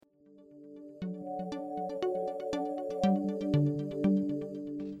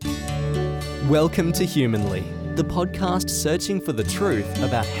Welcome to Humanly, the podcast searching for the truth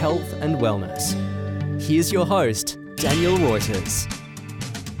about health and wellness. Here's your host, Daniel Reuters.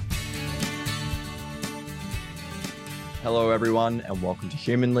 Hello everyone and welcome to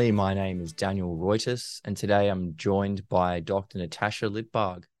Humanly. My name is Daniel Reuters and today I'm joined by Dr. Natasha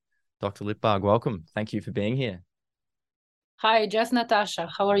Litbarg. Dr. Litbarg, welcome. Thank you for being here. Hi, just Natasha.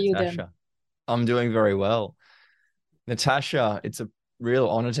 How are you then? I'm doing very well. Natasha, it's a real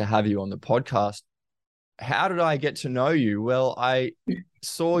honor to have you on the podcast. How did I get to know you? Well, I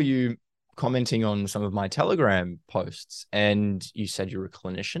saw you commenting on some of my Telegram posts and you said you're a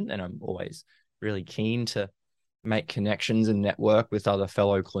clinician, and I'm always really keen to make connections and network with other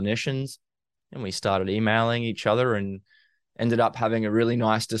fellow clinicians. And we started emailing each other and ended up having a really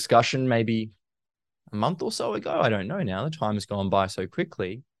nice discussion maybe a month or so ago. I don't know now. The time has gone by so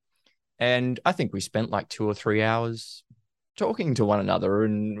quickly. And I think we spent like 2 or 3 hours talking to one another,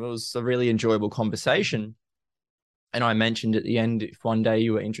 and it was a really enjoyable conversation. And I mentioned at the end, if one day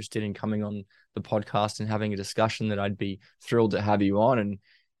you were interested in coming on the podcast and having a discussion, that I'd be thrilled to have you on. And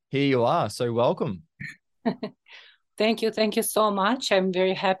here you are. So welcome. Thank you. Thank you so much. I'm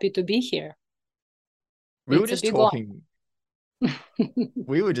very happy to be here. We were just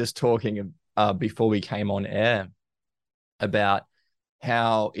talking before we came on air about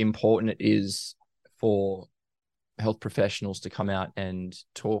how important it is for health professionals to come out and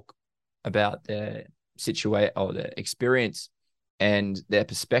talk about their situation or their experience and their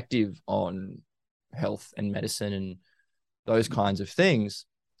perspective on health and medicine and those kinds of things,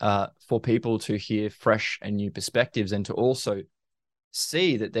 for people to hear fresh and new perspectives, and to also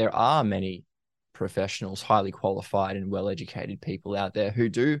see that there are many professionals, highly qualified and well-educated people out there who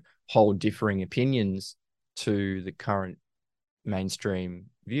do hold differing opinions to the current mainstream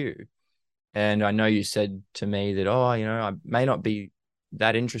view. And I know you said to me that, I may not be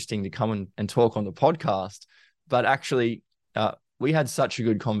that interesting to come and talk on the podcast, but actually we had such a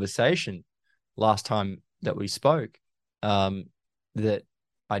good conversation last time that we spoke, that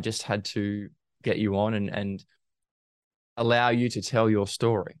I just had to get you on and allow you to tell your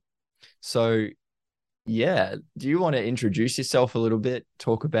story. So yeah, do you want to introduce yourself a little bit,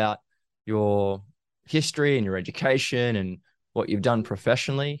 talk about your history and your education and what you've done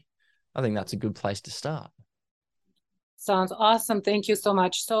professionally? I think that's a good place to start. Sounds awesome. Thank you so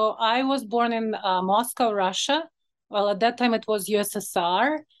much. So I was born in Moscow, Russia. Well, at that time it was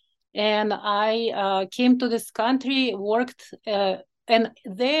USSR. And I came to this country, worked, and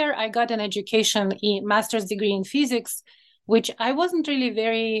there I got an education, master's degree in physics, which I wasn't really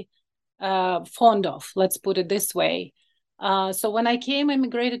very fond of, let's put it this way. So when I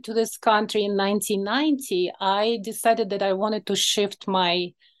immigrated to this country in 1990, I decided that I wanted to shift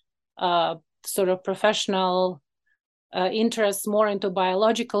my sort of professional interest more into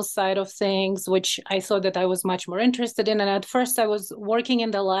biological side of things, which I thought that I was much more interested in. And at first I was working in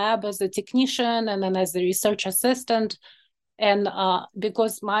the lab as a technician and then as the research assistant. And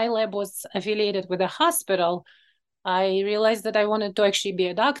because my lab was affiliated with a hospital, I realized that I wanted to actually be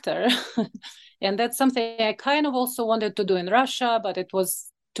a doctor. And that's something I kind of also wanted to do in Russia, but it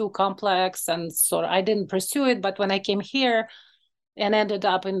was too complex. And so I didn't pursue it. But when I came here and ended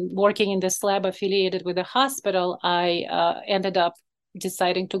up working in this lab affiliated with a hospital, I ended up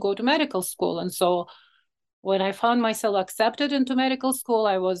deciding to go to medical school. And so when I found myself accepted into medical school,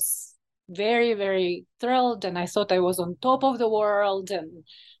 I was very, very thrilled. And I thought I was on top of the world and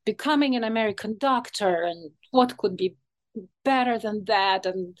becoming an American doctor. And what could be better than that?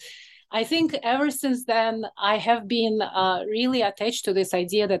 And I think ever since then, I have been really attached to this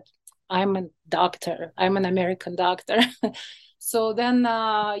idea that I'm a doctor. I'm an American doctor. So then,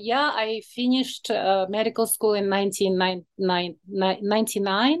 I finished medical school in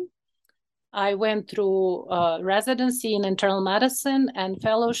 1999. I went through residency in internal medicine and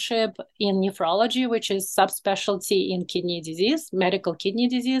fellowship in nephrology, which is subspecialty in kidney disease, medical kidney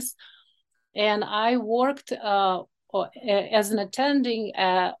disease. And I worked as an attending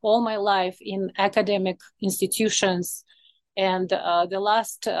all my life in academic institutions. And the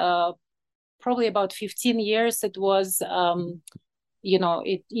last probably about 15 years, it was,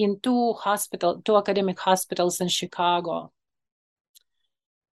 in two academic hospitals in Chicago.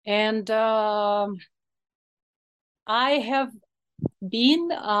 And I have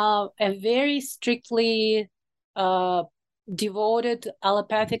been a very strictly devoted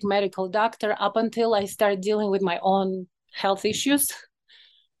allopathic medical doctor up until I started dealing with my own health issues,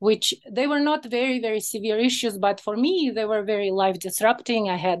 which they were not very, very severe issues, but for me, they were very life disrupting.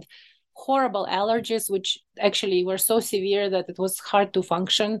 I had horrible allergies, which actually were so severe that it was hard to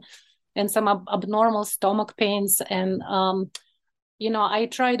function, and some abnormal stomach pains. And I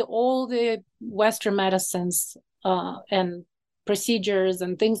tried all the Western medicines and procedures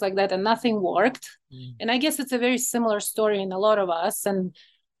and things like that, and nothing worked. And I guess it's a very similar story in a lot of us. And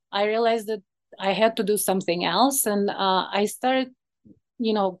I realized that I had to do something else. And I started,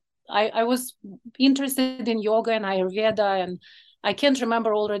 I was interested in yoga and Ayurveda, and I can't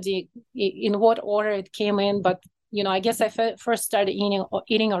remember already in what order it came in, but I guess I first started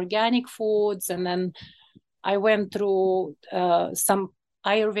eating organic foods, and then I went through some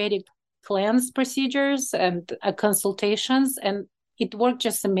Ayurvedic cleanse procedures and consultations, and it worked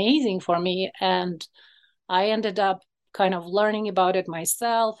just amazing for me. And I ended up kind of learning about it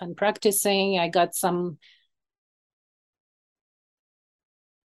myself and practicing. I got some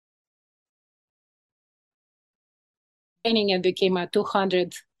training and became a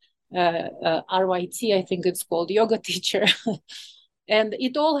 200 RYT, I think it's called, yoga teacher. And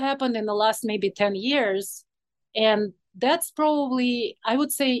it all happened in the last maybe 10 years. And that's probably, I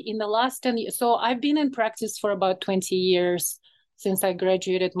would say, in the last 10 years. So I've been in practice for about 20 years since I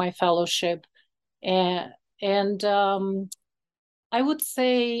graduated my fellowship. And I would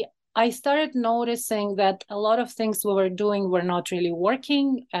say I started noticing that a lot of things we were doing were not really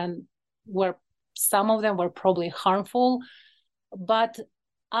working, and some of them were probably harmful. But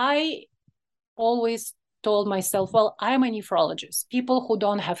I always told myself, well, I'm a nephrologist. People who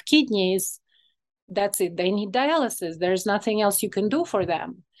don't have kidneys, that's it. They need dialysis. There's nothing else you can do for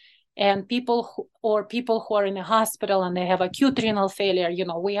them. And people who are in a hospital and they have acute renal failure,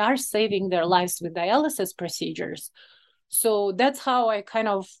 we are saving their lives with dialysis procedures. So that's how I kind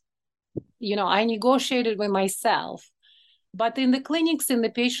of, I negotiated with myself. But in the clinics, in the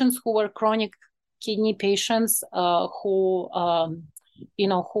patients who were chronic kidney patients who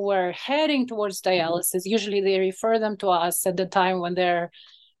were heading towards dialysis, usually they refer them to us at the time when they're,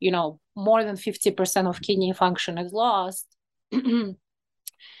 more than 50% of kidney function is lost. In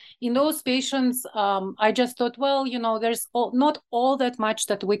those patients, I just thought, well, there's not all that much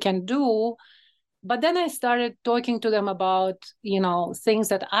that we can do. But then I started talking to them about, things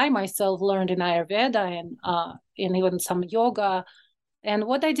that I myself learned in Ayurveda and even some yoga. And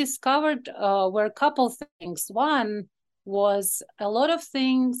what I discovered were a couple things. One was a lot of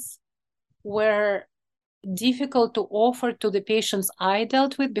things were difficult to offer to the patients I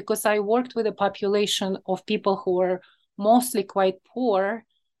dealt with, because I worked with a population of people who were mostly quite poor,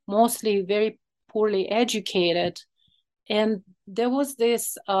 mostly very poorly educated. And there was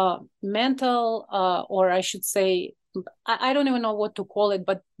this mental, or I should say, I don't even know what to call it,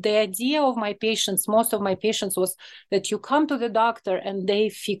 but the idea of my patients, most of my patients, was that you come to the doctor and they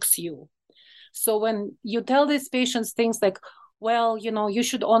fix you. So when you tell these patients things like, well, you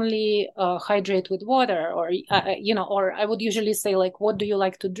should only hydrate with water, or, or I would usually say, like, what do you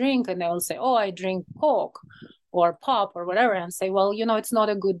like to drink? And they will say, oh, I drink Coke or pop or whatever. And say, well, it's not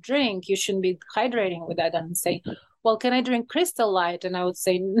a good drink. You shouldn't be hydrating with that. And say, well, can I drink Crystal Light? And I would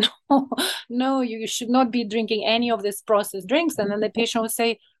say, no, you should not be drinking any of these processed drinks. And then the patient would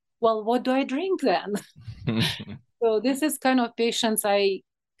say, well, what do I drink then? So this is kind of patients I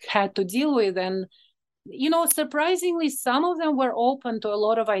had to deal with. And, surprisingly, some of them were open to a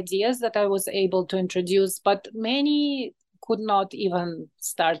lot of ideas that I was able to introduce, but many could not even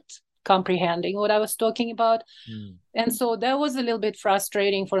start comprehending what I was talking about. And so that was a little bit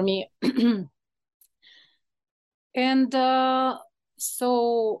frustrating for me. And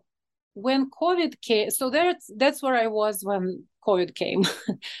so when COVID came, so that's where I was when COVID came.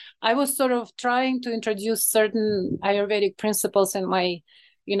 I was sort of trying to introduce certain Ayurvedic principles in my,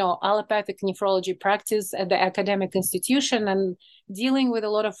 allopathic nephrology practice at the academic institution, and dealing with a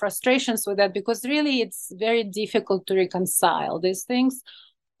lot of frustrations with that, because really it's very difficult to reconcile these things.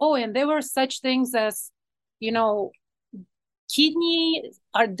 Oh, and there were such things as, kidneys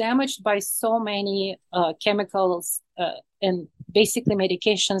are damaged by so many chemicals and basically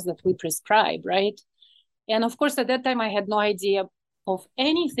medications that we prescribe, right? And of course, at that time, I had no idea of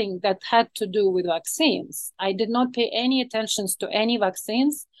anything that had to do with vaccines. I did not pay any attention to any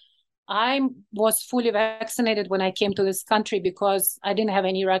vaccines. I was fully vaccinated when I came to this country because I didn't have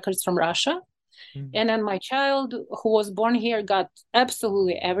any records from Russia. And then my child who was born here got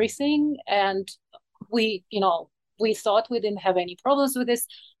absolutely everything. And we thought we didn't have any problems with this.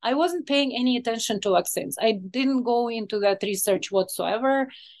 I wasn't paying any attention to vaccines. I didn't go into that research whatsoever.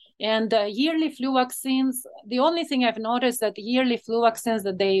 And yearly flu vaccines, the only thing I've noticed that the yearly flu vaccines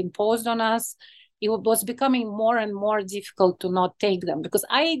that they imposed on us, it was becoming more and more difficult to not take them, because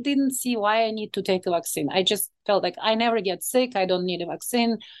I didn't see why I need to take a vaccine. I just felt like I never get sick. I don't need a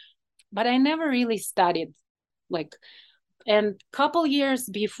vaccine. But I never really studied, and a couple years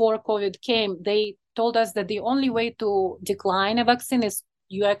before COVID came, they told us that the only way to decline a vaccine is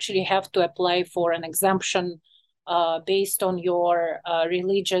you actually have to apply for an exemption based on your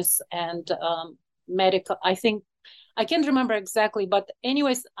religious and medical. I think I can't remember exactly, but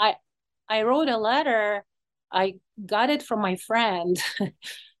anyways, I wrote a letter. I got it from my friend.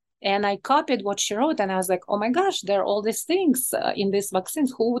 And I copied what she wrote, and I was like, oh my gosh, there are all these things in these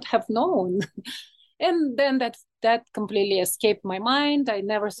vaccines. Who would have known? And then that completely escaped my mind. I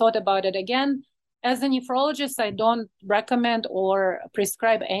never thought about it again. As a nephrologist, I don't recommend or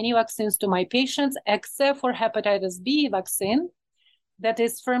prescribe any vaccines to my patients except for hepatitis B vaccine. That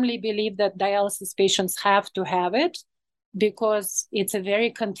is firmly believed that dialysis patients have to have it because it's a very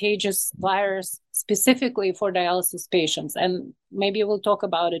contagious virus specifically for dialysis patients. And maybe we'll talk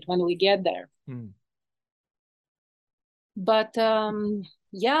about it when we get there. But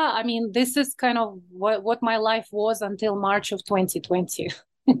yeah, I mean, this is kind of what my life was until March of 2020.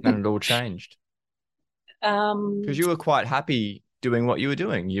 And it all changed. Because you were quite happy doing what you were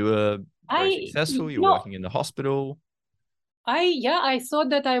doing. You were very successful. You were working in the hospital. I thought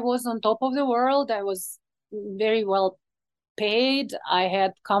that I was on top of the world. I was very well paid. I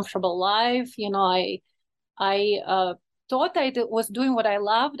had comfortable life. I thought I was doing what I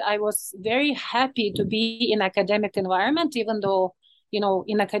loved. I was very happy to be in academic environment, even though,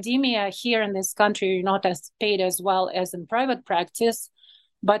 in academia here in this country, you're not as paid as well as in private practice.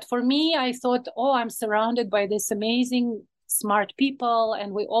 But for me, I thought, oh, I'm surrounded by this amazing, smart people.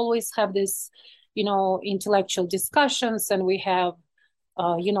 And we always have this, intellectual discussions, and we have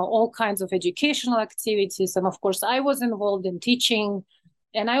all kinds of educational activities. And of course, I was involved in teaching.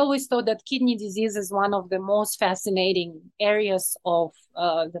 And I always thought that kidney disease is one of the most fascinating areas of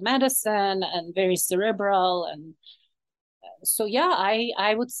the medicine, and very cerebral. And so, yeah,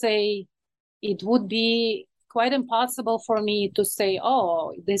 I would say it would be quite impossible for me to say,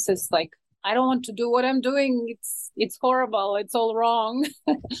 oh, this is like, I don't want to do what I'm doing. It's horrible. It's all wrong.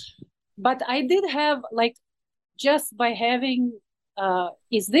 But I did have, like, just by having,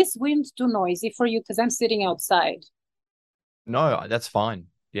 is this wind too noisy for you? Because I'm sitting outside. No, that's fine.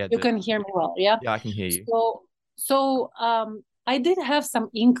 Yeah. You can hear me well, yeah? Yeah, I can hear you. So I did have some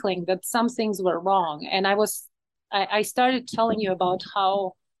inkling that some things were wrong. And I started telling you about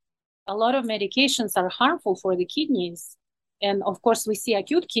how a lot of medications are harmful for the kidneys. And of course, we see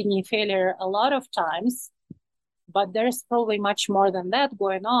acute kidney failure a lot of times, but there's probably much more than that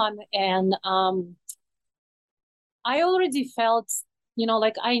going on. And I already felt,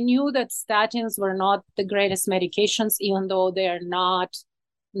 like I knew that statins were not the greatest medications, even though they're not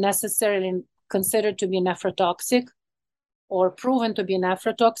necessarily considered to be nephrotoxic or proven to be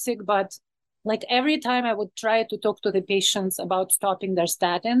nephrotoxic. But like every time I would try to talk to the patients about stopping their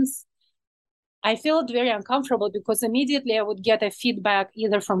statins, I felt very uncomfortable because immediately I would get a feedback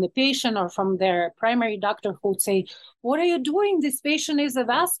either from the patient or from their primary doctor who would say, what are you doing? This patient is a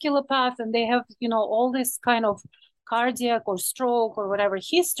vasculopath and they have, all this kind of cardiac or stroke or whatever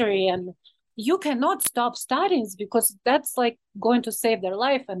history. And you cannot stop statins because that's like going to save their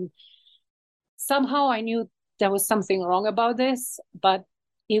life. And somehow I knew there was something wrong about this, but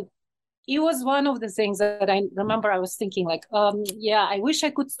it was one of the things that I remember I was thinking like, yeah, I wish I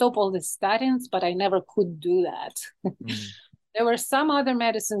could stop all the statins, but I never could do that. There were some other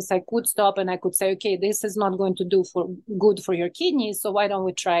medicines I could stop and I could say, okay, this is not going to do good for your kidneys. So why don't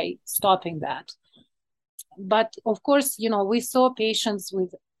we try stopping that? But of course, we saw patients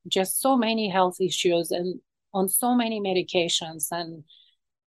with just so many health issues and on so many medications. And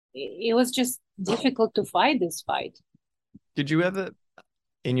it was just difficult to fight this fight. Did you ever,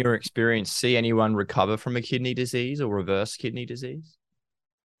 in your experience, see anyone recover from a kidney disease or reverse kidney disease?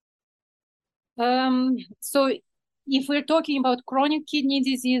 So if we're talking about chronic kidney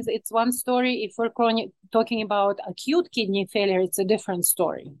disease, it's one story. If we're talking about acute kidney failure, it's a different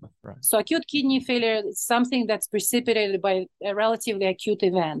story. Right. So acute kidney failure is something that's precipitated by a relatively acute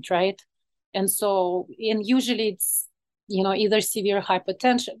event, right? And so usually it's, either severe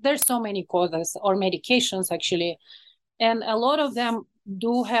hypertension. There's so many causes or medications actually. And a lot of them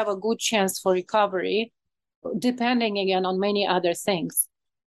do have a good chance for recovery, depending again on many other things.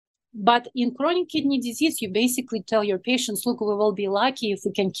 But in chronic kidney disease, you basically tell your patients, look, we will be lucky if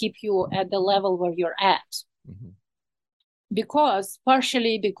we can keep you at the level where you're at.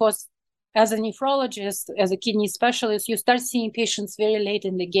 Partially because as a nephrologist, as a kidney specialist, you start seeing patients very late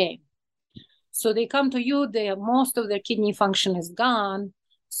in the game. So they come to you, most of their kidney function is gone.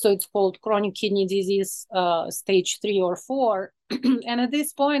 So it's called chronic kidney disease, stage 3 or 4. And at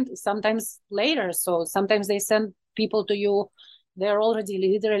this point, sometimes later, so sometimes they send people to you, they're already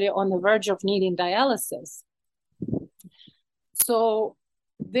literally on the verge of needing dialysis. So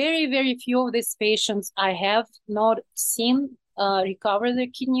very, very few of these patients I have not seen recover their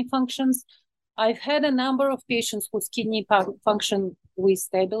kidney functions. I've had a number of patients whose kidney function we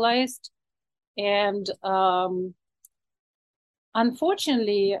stabilized. And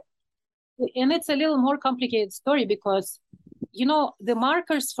unfortunately, and it's a little more complicated story because, the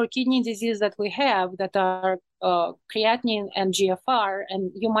markers for kidney disease that we have that are creatinine and GFR,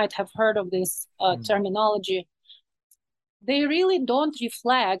 and you might have heard of this terminology, they really don't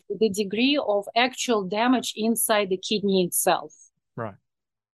reflect the degree of actual damage inside the kidney itself. Right.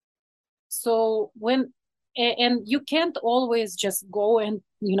 So and you can't always just go and,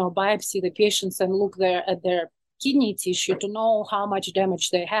 biopsy the patients and look at their kidney tissue to know how much damage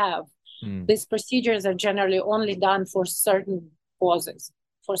they have. These procedures are generally only done for certain causes,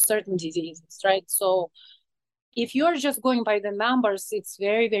 for certain diseases, right? So if you're just going by the numbers, it's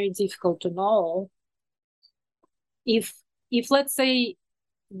very, very difficult to know if let's say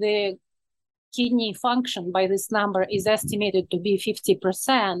the kidney function by this number is estimated to be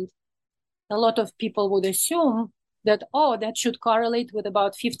 50%, a lot of people would assume that, that should correlate with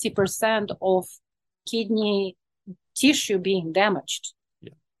about 50% of kidney tissue being damaged.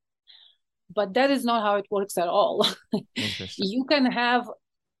 Yeah. But that is not how it works at all. You can have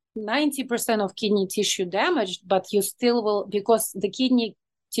 90% of kidney tissue damaged, but you still will, because the kidney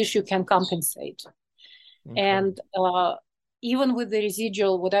tissue can compensate. Okay. And even with the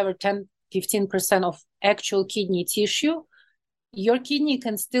residual, whatever, 10-15% of actual kidney tissue, your kidney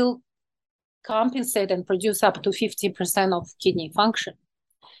can still compensate and produce up to 50% of kidney function.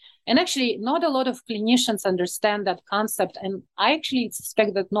 And actually, not a lot of clinicians understand that concept. And I actually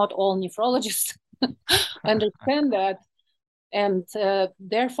suspect that not all nephrologists understand that. And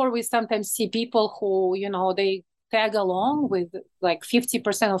therefore, we sometimes see people who, they tag along with like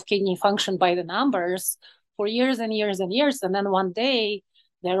 50% of kidney function by the numbers for years and years and years. And then one day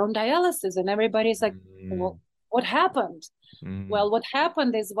they're on dialysis and everybody's like, well, what happened? Well, what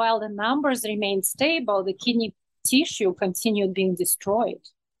happened is while the numbers remained stable, the kidney tissue continued being destroyed.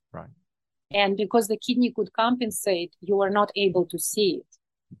 Right. And because the kidney could compensate, you were not able to see it.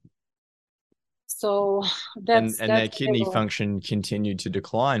 So that's their kidney function continued to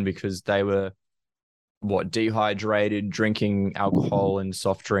decline because they were dehydrated, drinking alcohol and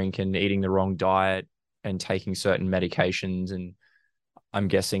soft drink and eating the wrong diet and taking certain medications. And I'm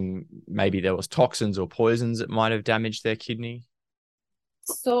guessing maybe there was toxins or poisons that might have damaged their kidney.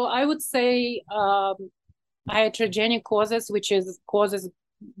 So I would say iatrogenic causes, which is causes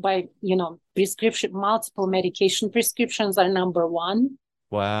by, prescription, multiple medication prescriptions are number one.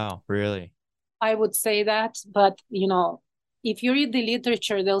 Wow, really? I would say that, but, if you read the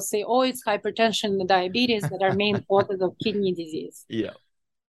literature, they'll say, it's hypertension and diabetes that are main causes of kidney disease. Yeah.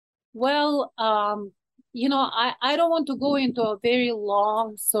 Well, I don't want to go into a very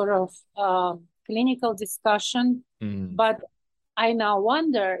long sort of clinical discussion, but I now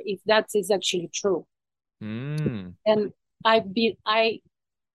wonder if that is actually true. And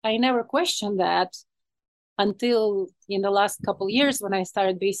I never questioned that until in the last couple of years when I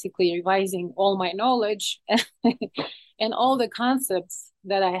started basically revising all my knowledge and all the concepts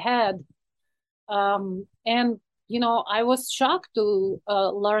that I had. And, I was shocked to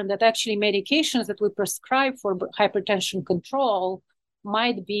learn that actually medications that we prescribe for hypertension control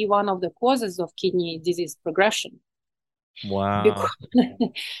might be one of the causes of kidney disease progression. Wow.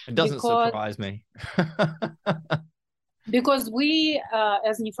 It doesn't surprise me. Because we,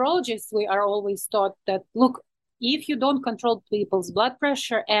 as nephrologists, we are always taught that, look, if you don't control people's blood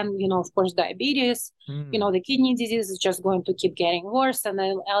pressure and, of course, diabetes, the kidney disease is just going to keep getting worse and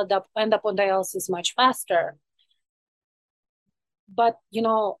then end up on dialysis much faster. But,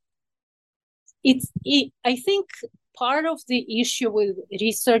 I think part of the issue with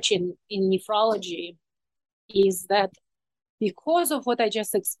research in nephrology is that because of what I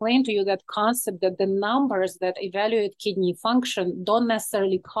just explained to you, that concept that the numbers that evaluate kidney function don't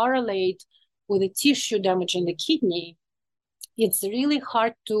necessarily correlate with the tissue damage in the kidney, it's really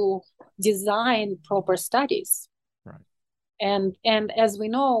hard to design proper studies. Right. And as we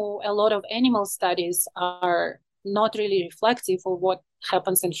know, a lot of animal studies are not really reflective of what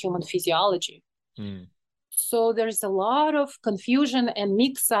happens in human physiology. So there's a lot of confusion and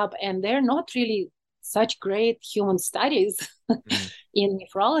mix-up, and they're not really such great human studies in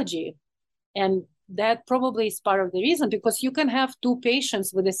nephrology. And that probably is part of the reason, because you can have two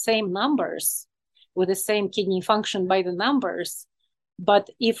patients with the same numbers, with the same kidney function by the numbers. But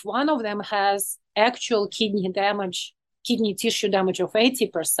if one of them has actual kidney tissue damage of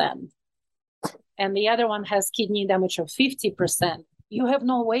 80%, and the other one has kidney damage of 50%, you have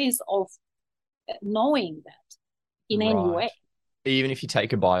no ways of knowing that in any way. even if you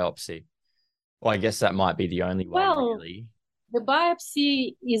take a biopsy? Well, I guess that might be the only way, Well, really. the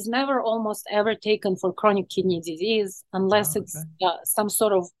biopsy is never almost ever taken for chronic kidney disease unless it's some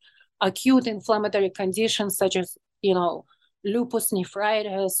sort of acute inflammatory condition such as, lupus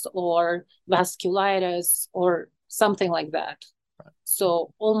nephritis or vasculitis or something like that. Right.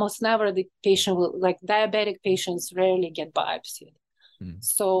 So almost never the patient will, like diabetic patients rarely get biopsied.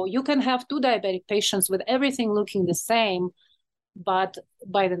 So you can have two diabetic patients with everything looking the same, but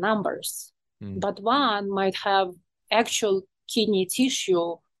by the numbers. But one might have actual kidney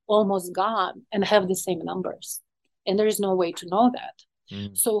tissue almost gone and have the same numbers. And there is no way to know that.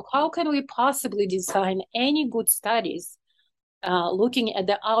 So how can we possibly design any good studies looking at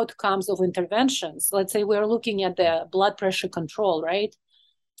the outcomes of interventions? Let's say we're looking at the blood pressure control, right?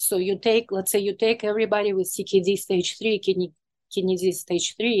 So let's say you take everybody with CKD stage 3, kidney disease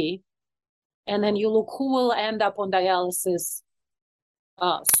stage 3, and then you look who will end up on dialysis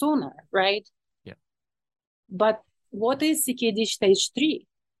sooner, right? Yeah. But what is CKD stage 3?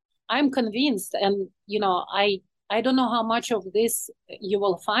 I'm convinced, and I don't know how much of this you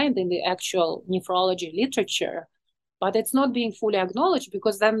will find in the actual nephrology literature, but it's not being fully acknowledged,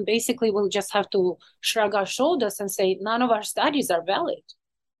 because then basically we'll just have to shrug our shoulders and say none of our studies are valid.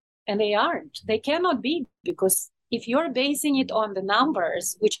 And they aren't. They cannot be, because if you're basing it on the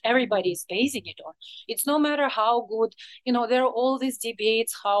numbers, which everybody is basing it on, it's no matter how good, there are all these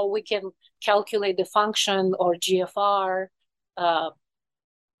debates how we can calculate the function or GFR,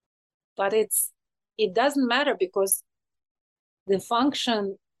 but it doesn't matter, because the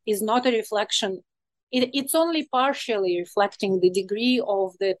function is not a reflection. It's only partially reflecting the degree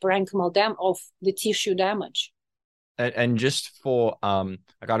of the parenchymal of the tissue damage. And just for I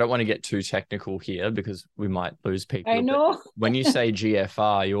don't want to get too technical here because we might lose people. I know. When you say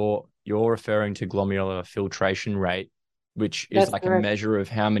GFR, you're referring to glomerular filtration rate, which is That's like correct. a measure of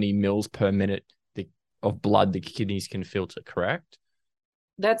how many mils per minute of blood the kidneys can filter, correct?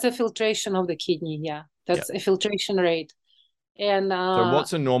 That's a filtration of the kidney, yeah. That's a filtration rate. And so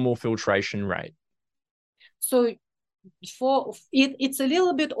what's a normal filtration rate? So it's a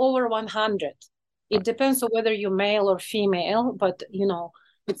little bit over 100. It depends on whether you're male or female, but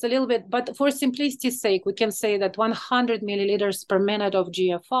it's a little bit, but for simplicity's sake, we can say that 100 milliliters per minute of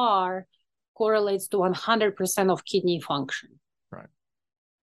GFR correlates to 100% of kidney function. Right.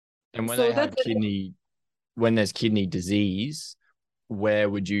 And when there's kidney disease, where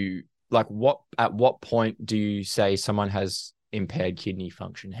would you, at what point do you say someone has impaired kidney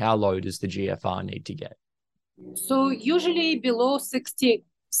function? How low does the GFR need to get? So usually below 60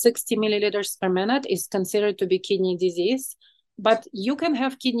 milliliters per minute is considered to be kidney disease, but you can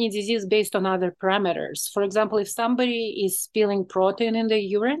have kidney disease based on other parameters. For example, if somebody is spilling protein in the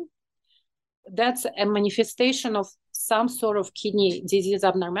urine, that's a manifestation of some sort of kidney disease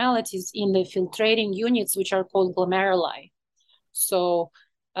abnormalities in the filtrating units, which are called glomeruli. So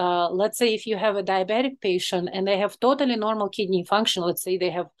let's say if you have a diabetic patient and they have totally normal kidney function, let's say they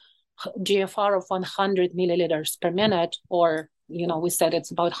have GFR of 100 milliliters per minute, or, we said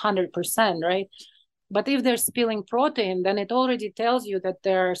it's about 100%, right? But if they're spilling protein, then it already tells you that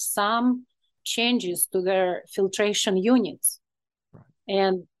there are some changes to their filtration units. Right.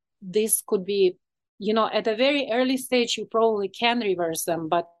 And this could be, at a very early stage, you probably can reverse them,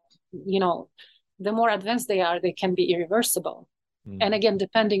 but, the more advanced they are, they can be irreversible. And again,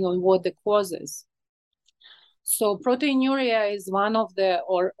 depending on what the cause is. So proteinuria is one of the,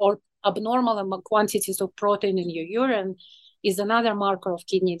 or abnormal quantities of protein in your urine is another marker of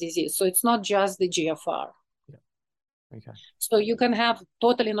kidney disease. So it's not just the GFR. Yeah. Okay. So you can have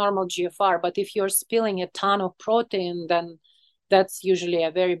totally normal GFR, but if you're spilling a ton of protein, then that's usually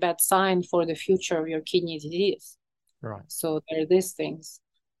a very bad sign for the future of your kidney disease. Right. So there are these things.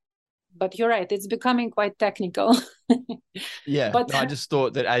 But you're right, it's becoming quite technical. Yeah, but no, I just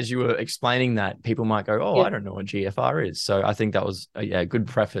thought that as you were explaining that, people might go, oh, I don't know what GFR is. So I think that was a good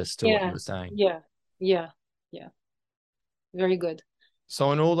preface to what you were saying. Yeah. Very good.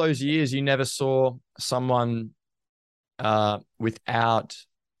 So in all those years, you never saw someone without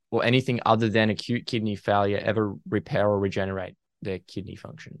or anything other than acute kidney failure ever repair or regenerate their kidney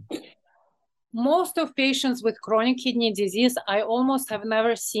function? Most of patients with chronic kidney disease, I almost have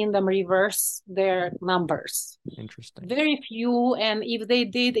never seen them reverse their numbers. Interesting. Very few, and if they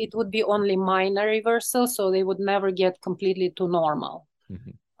did, it would be only minor reversal, so they would never get completely to normal.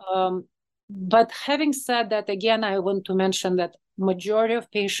 But having said that, again, I want to mention that majority of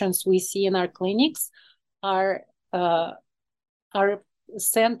patients we see in our clinics are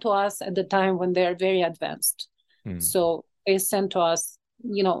sent to us at the time when they're very advanced. So they send to us,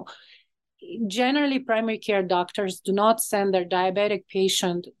 generally primary care doctors do not send their diabetic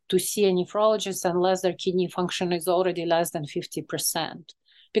patient to see a nephrologist unless their kidney function is already less than 50%,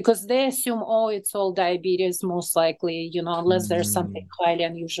 because they assume, oh, it's all diabetes, most likely, unless there's something highly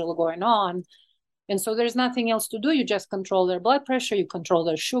unusual going on. And so there's nothing else to do. You just control their blood pressure, you control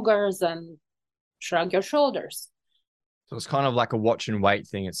their sugars, and shrug your shoulders. So it's kind of like a watch and wait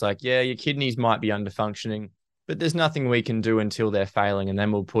thing. It's like, yeah, your kidneys might be under functioning, but there's nothing we can do until they're failing, and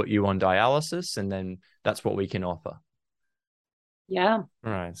then we'll put you on dialysis, and then that's what we can offer. Yeah. All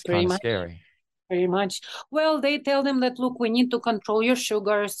right. It's pretty kind of much. scary. Very much. Well, they tell them that, look, we need to control your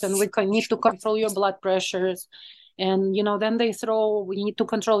sugars and we need to control your blood pressures. And, then they we need to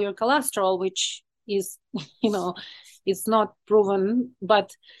control your cholesterol, which is, it's not proven.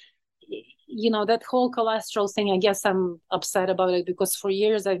 But, that whole cholesterol thing, I guess I'm upset about it because for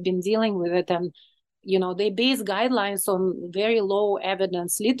years I've been dealing with it. And, they base guidelines on very low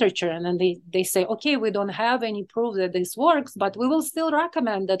evidence literature. And then they say, okay, we don't have any proof that this works, but we will still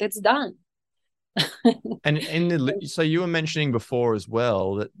recommend that it's done. And so you were mentioning before as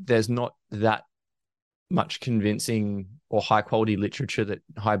well that there's not that much convincing or high quality literature that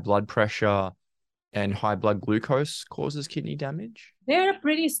high blood pressure and high blood glucose causes kidney damage. There are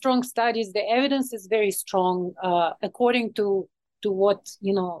pretty strong studies. The evidence is very strong, according to what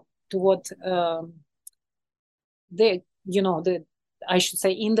the I should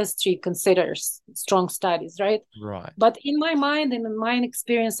say industry considers strong studies, right? Right. But in my mind and in my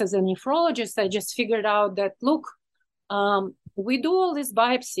experience as a nephrologist, I just figured out that, look, we do all these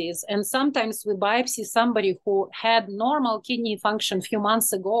biopsies, and sometimes we biopsy somebody who had normal kidney function a few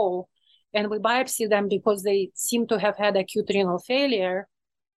months ago, and we biopsy them because they seem to have had acute renal failure,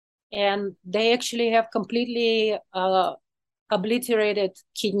 and they actually have completely obliterated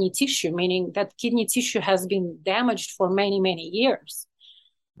kidney tissue, meaning that kidney tissue has been damaged for many, many years.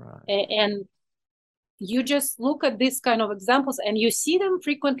 Right. And you just look at these kind of examples and you see them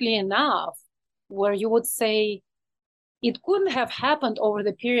frequently enough where you would say it couldn't have happened over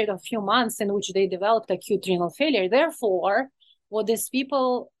the period of few months in which they developed acute renal failure. Therefore, what these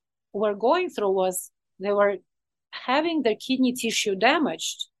people were going through was they were having their kidney tissue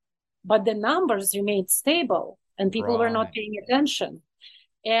damaged, but the numbers remained stable. And people were not paying attention.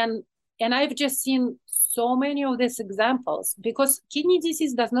 And I've just seen so many of these examples because kidney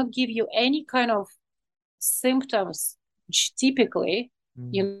disease does not give you any kind of symptoms typically.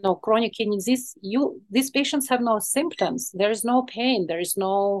 Chronic kidney disease, these patients have no symptoms. There's no pain. There's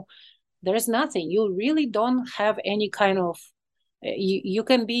nothing. You really don't have any kind of, you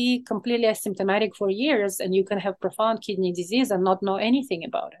can be completely asymptomatic for years and you can have profound kidney disease and not know anything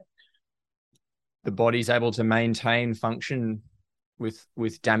about it. The body's able to maintain function with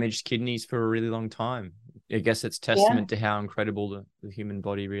damaged kidneys for a really long time. I guess it's testament to how incredible the human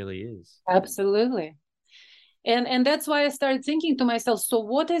body really is. Absolutely. And that's why I started thinking to myself, so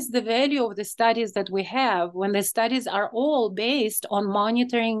what is the value of the studies that we have when the studies are all based on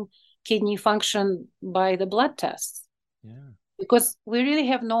monitoring kidney function by the blood tests? Yeah. Because we really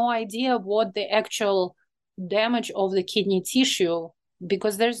have no idea what the actual damage of the kidney tissue,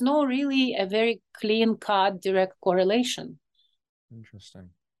 because there's no really a very clean-cut direct correlation. Interesting.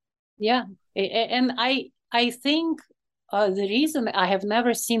 Yeah. And I think the reason I have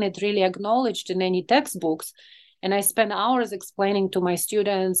never seen it really acknowledged in any textbooks, and I spend hours explaining to my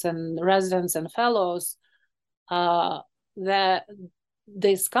students and residents and fellows that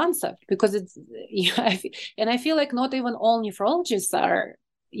this concept, because it's, and I feel like not even all nephrologists are,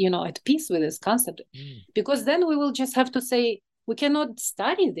 at peace with this concept, because then we will just have to say, we cannot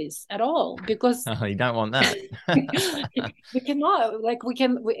study this at all because you don't want that. we cannot,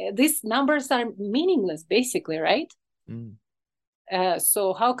 these numbers are meaningless basically, right?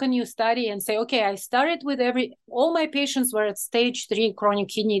 So how can you study and say, okay, I started with all my patients were at stage 3 chronic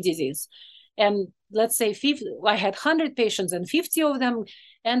kidney disease. And let's say I had 100 patients and 50 of them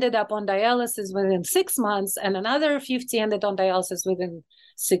ended up on dialysis within 6 months and another 50 ended on dialysis within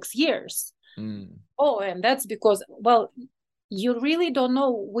 6 years. Oh, and that's because, you really don't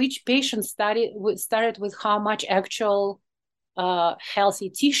know which patient started with how much actual healthy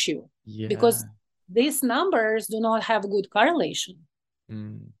tissue, because these numbers do not have good correlation.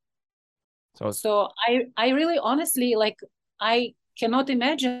 So I really honestly, I cannot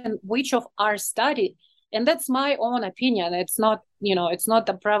imagine which of our study, and that's my own opinion. It's not, it's not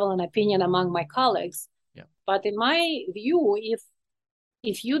a prevalent opinion among my colleagues. Yeah. But in my view,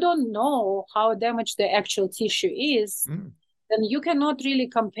 if you don't know how damaged the actual tissue is, then you cannot really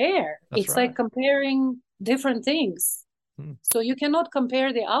compare. That's it's right. like comparing different things. So you cannot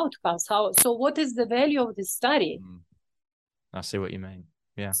compare the outcomes. So what is the value of this study? I see what you mean.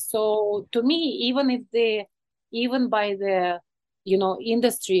 Yeah. So to me, even by the,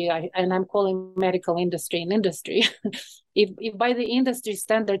 industry, and I'm calling medical industry an industry, if by the industry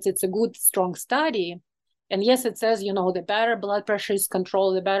standards, it's a good, strong study, and yes, it says, the better blood pressure is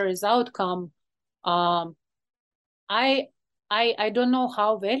controlled, the better is outcome. I don't know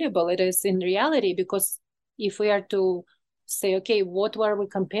how valuable it is in reality, because if we are to say, okay, what were we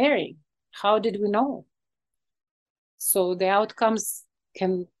comparing? How did we know? So the outcomes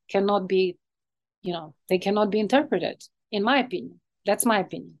cannot be, they cannot be interpreted, in my opinion. That's my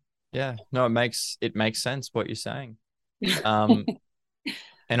opinion. Yeah. No, it makes sense what you're saying.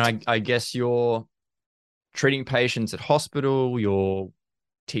 And I guess you're treating patients at hospital, you're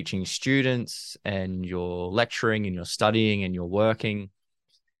teaching students, and you're lecturing, and you're studying, and you're working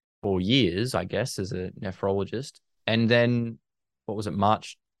for years, I guess, as a nephrologist. And then, what was it,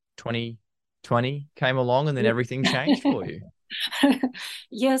 March 2020 came along, and then everything changed for you.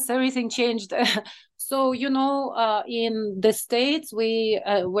 Yes, everything changed. So, in the States,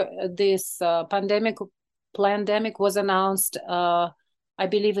 this pandemic was announced, I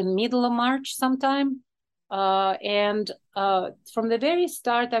believe, in middle of March sometime. And from the very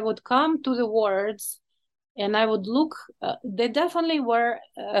start, I would come to the wards and I would look. They definitely were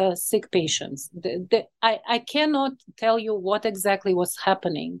sick patients. I cannot tell you what exactly was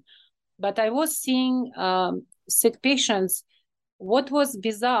happening, but I was seeing sick patients. What was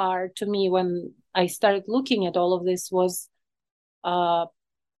bizarre to me when I started looking at all of this was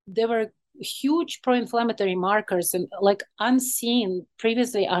there were huge pro-inflammatory markers and like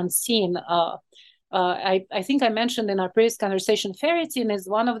previously unseen. I think I mentioned in our previous conversation, ferritin is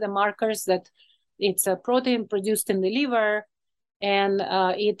one of the markers that it's a protein produced in the liver, and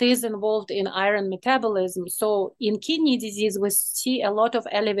it is involved in iron metabolism. So in kidney disease, we see a lot of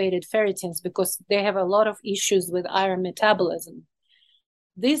elevated ferritins because they have a lot of issues with iron metabolism.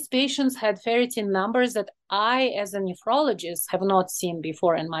 These patients had ferritin numbers that I, as a nephrologist, have not seen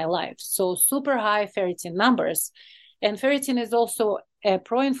before in my life. So super high ferritin numbers. And ferritin is also a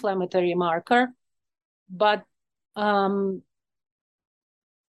pro-inflammatory marker. But my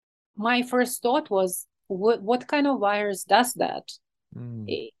first thought was, what kind of virus does that?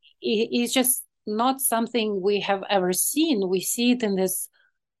 It's just not something we have ever seen. We see it in this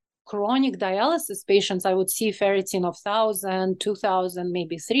chronic dialysis patients. I would see ferritin of 1,000, 2,000,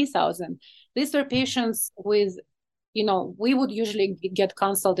 maybe 3,000. These were patients with, we would usually get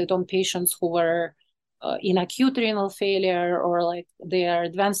consulted on patients who were in acute renal failure, or like they are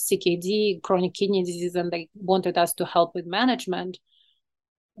advanced CKD, chronic kidney disease, and they wanted us to help with management.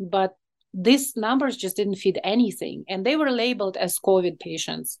 But these numbers just didn't fit anything. And they were labeled as COVID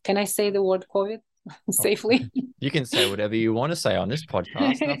patients. Can I say the word COVID safely? You can say whatever you want to say on this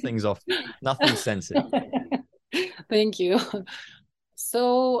podcast. Nothing's censored. Thank you.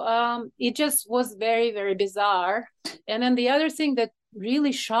 So it just was very, very bizarre. And then the other thing that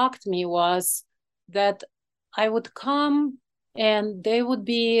really shocked me was that I would come and they would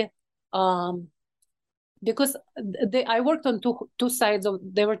be, because I worked on two sides of,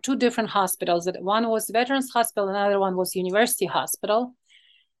 there were two different hospitals. One was Veterans Hospital, another one was University Hospital.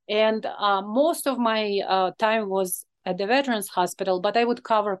 And most of my time was at the Veterans Hospital, but I would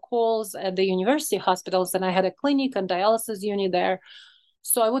cover calls at the university hospitals, and I had a clinic and dialysis unit there.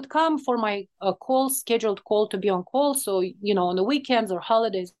 So I would come for my scheduled call to be on call. So, on the weekends or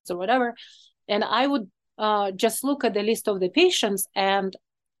holidays or whatever. And I would just look at the list of the patients, and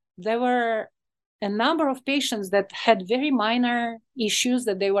there were a number of patients that had very minor issues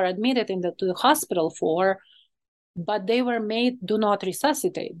that they were admitted to the hospital for, but they were made do not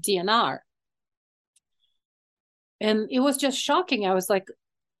resuscitate, DNR. And it was just shocking. I was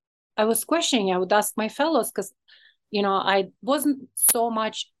questioning. I would ask my fellows because, I wasn't so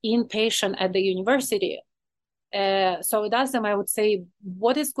much inpatient at the university. So I would ask them, I would say,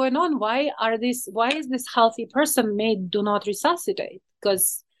 what is going on? Why is this healthy person made do not resuscitate?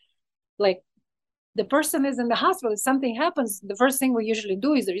 Because the person is in the hospital. If something happens, the first thing we usually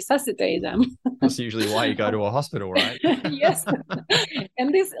do is resuscitate them. That's usually why you go to a hospital, right? Yes.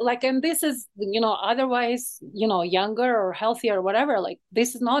 And this is, otherwise, younger or healthier or whatever.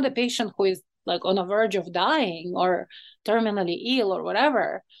 This is not a patient who is on the verge of dying or terminally ill or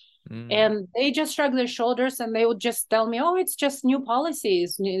whatever. And they just shrug their shoulders and they would just tell me, oh, it's just new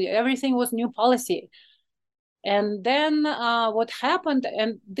policies. Everything was new policy. And then what happened,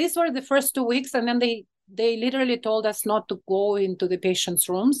 and these were the first 2 weeks, and then they literally told us not to go into the patients'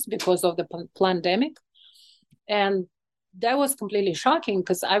 rooms because of the pandemic. And that was completely shocking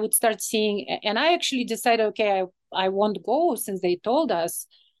because I would start seeing, and I actually decided, okay, I won't go since they told us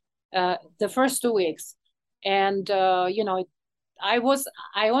the first 2 weeks. And,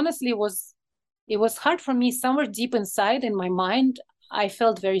 I honestly was, it was hard for me. Somewhere deep inside in my mind, I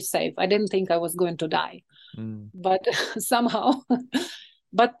felt very safe. I didn't think I was going to die, but somehow,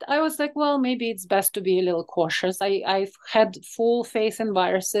 but I was like, well, maybe it's best to be a little cautious. I've had full faith in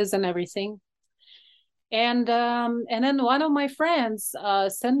viruses and everything. And then one of my friends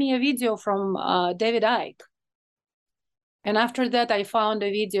sent me a video from David Icke. And after that, I found a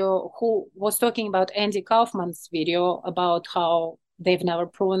video who was talking about Andy Kaufman's video about how they've never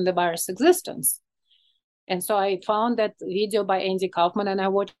proven the virus existence. And so I found that video by Andy Kaufman and I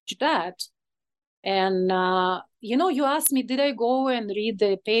watched that. And, you asked me, did I go and read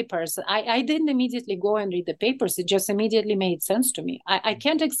the papers? I didn't immediately go and read the papers. It just immediately made sense to me. I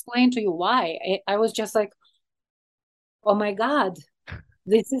can't explain to you why. I was just like, oh my God,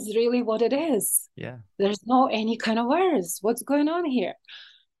 this is really what it is. Yeah. There's no any kind of words. What's going on here?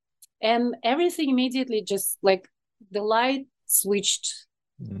 And everything immediately just like the light switched,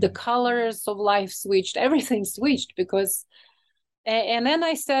 the colors of life switched, everything switched because, and then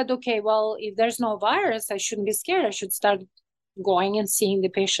I said, okay, well, if there's no virus, I shouldn't be scared. I should start going and seeing the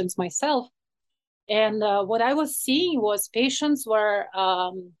patients myself. And what I was seeing was patients were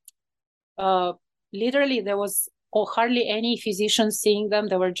literally there was hardly any physicians seeing them.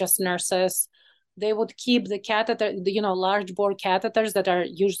 They were just nurses. They would keep the catheter, large bore catheters that are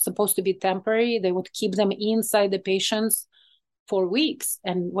usually supposed to be temporary. They would keep them inside the patients for weeks.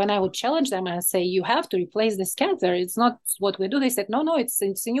 And when I would challenge them and say, you have to replace this catheter, it's not what we do. They said, no, it's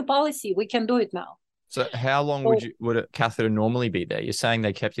a new policy. We can do it now. So how long would a catheter normally be there? You're saying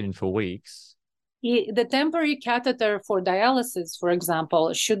they kept it in for weeks. The temporary catheter for dialysis, for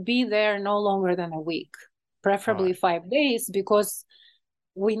example, should be there no longer than a week, preferably 5 days, because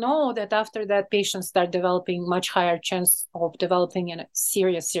we know that after that, patients start developing much higher chance of developing a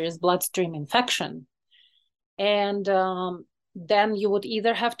serious bloodstream infection. And then you would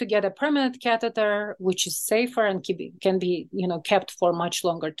either have to get a permanent catheter, which is safer and can be kept for much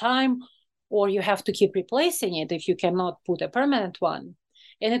longer time, or you have to keep replacing it if you cannot put a permanent one.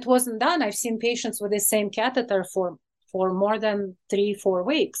 And it wasn't done. I've seen patients with the same catheter for more than 3-4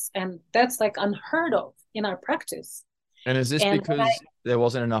 weeks, and that's like unheard of in our practice. And is this because there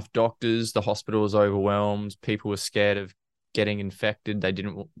wasn't enough doctors, the hospital was overwhelmed, people were scared of getting infected, they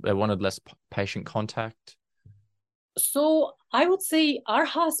wanted less patient contact? So I would say our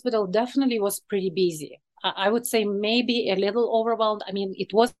hospital definitely was pretty busy. I would say maybe a little overwhelmed. I mean,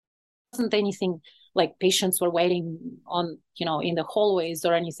 it wasn't anything like patients were waiting on, in the hallways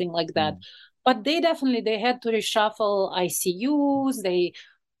or anything like that. But they had to reshuffle ICUs.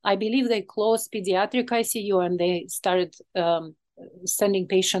 I believe they closed pediatric ICU and they started sending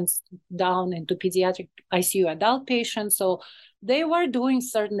patients down into pediatric ICU adult patients. So they were doing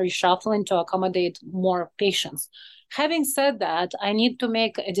certain reshuffling to accommodate more patients. Having said that, I need to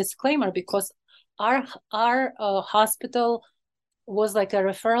make a disclaimer because our hospital was like a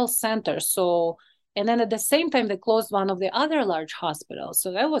referral center. So, and then at the same time, they closed one of the other large hospitals.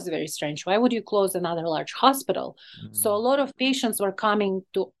 So that was very strange. Why would you close another large hospital? So a lot of patients were coming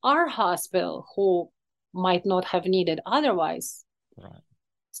to our hospital who might not have needed otherwise. Right.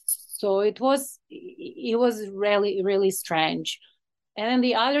 So it was really, really strange. And then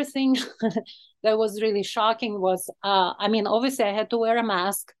the other thing that was really shocking was, obviously I had to wear a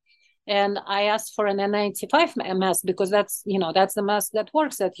mask. And I asked for an N95 mask because that's the mask that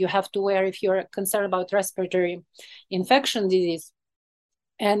works, that you have to wear if you're concerned about respiratory infection disease.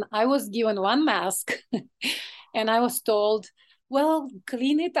 And I was given one mask and I was told, well,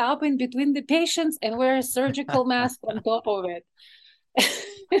 clean it up in between the patients and wear a surgical mask on top of it.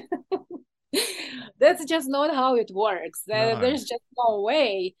 That's just not how it works. No. There's just no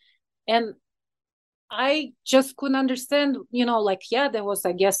way. And I just couldn't understand, there was,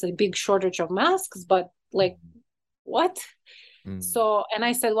 I guess, a big shortage of masks, but what? So, and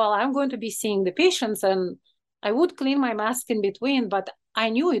I said, well, I'm going to be seeing the patients and I would clean my mask in between, but I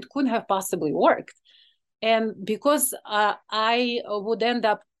knew it couldn't have possibly worked. And because I would end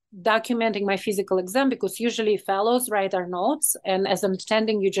up documenting my physical exam, because usually fellows write our notes, and as I'm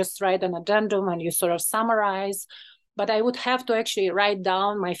attending, you just write an addendum and you sort of summarize. But I would have to actually write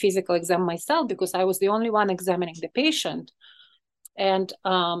down my physical exam myself because I was the only one examining the patient. And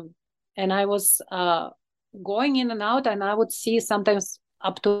I was going in and out, and I would see sometimes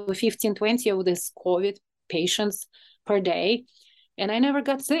up to 15, 20 of these COVID patients per day. And I never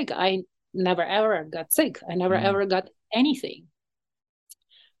got sick. I never, ever got sick. I never, ever got anything.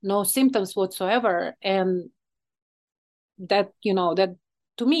 No symptoms whatsoever. And that, that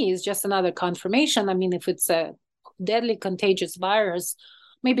to me is just another confirmation. I mean, if it's a deadly contagious virus,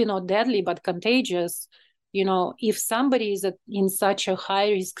 maybe not deadly, but contagious, if somebody is in such a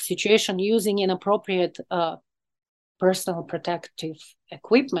high risk situation using inappropriate personal protective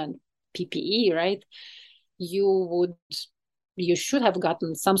equipment, PPE, right? You should have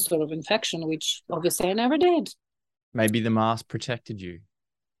gotten some sort of infection, which obviously I never did. Maybe the mask protected you.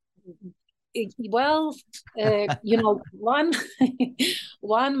 Well, one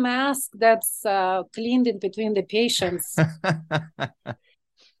one mask that's cleaned in between the patients,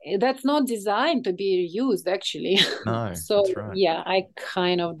 that's not designed to be used, actually. No, So that's right. yeah, I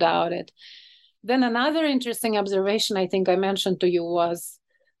kind of doubt it. Then another interesting observation I think I mentioned to you was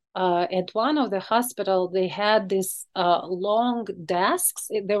at one of the hospital, they had these long desks.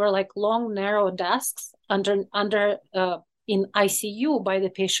 They were like long, narrow desks under in ICU by the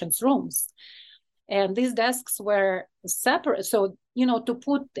patient's rooms. And these desks were separate. So, to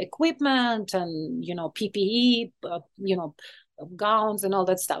put equipment and, PPE, gowns and all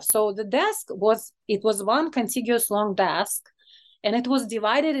that stuff. So the desk was one contiguous long desk, and it was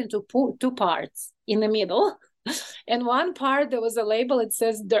divided into two parts in the middle. And one part, there was a label, it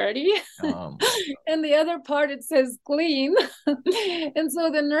says dirty. And the other part, it says clean. And so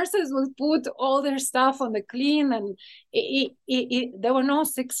the nurses would put all their stuff on the clean, and there were no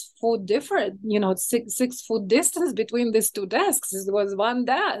 6 foot different, 6 foot distance between these two desks. It was one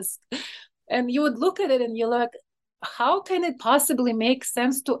desk. And you would look at it and you're like, how can it possibly make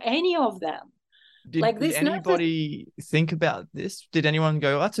sense to any of them? Did anybody think about this? Did anyone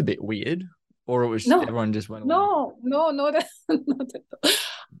go, that's a bit weird? Or it was No, everyone just went along? No, not at all.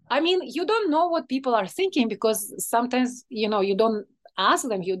 I mean, you don't know what people are thinking, because sometimes, you don't ask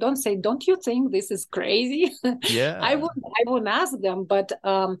them. You don't say, don't you think this is crazy? Yeah. I wouldn't ask them, but,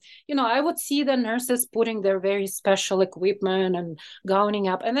 I would see the nurses putting their very special equipment and gowning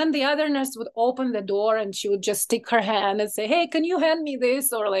up. And then the other nurse would open the door and she would just stick her hand and say, hey, can you hand me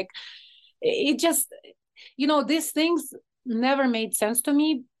this? Or like, it just, these things never made sense to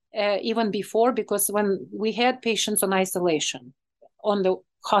me. Even before, because when we had patients on isolation on the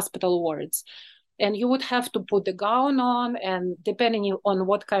hospital wards, and you would have to put the gown on, and depending on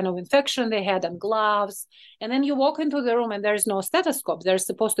what kind of infection they had, and gloves, and then you walk into the room and there's no stethoscope. There's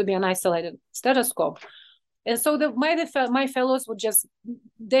supposed to be an isolated stethoscope. And so my fellows would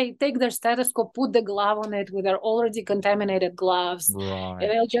they take their stethoscope, put the glove on it with their already contaminated gloves, right,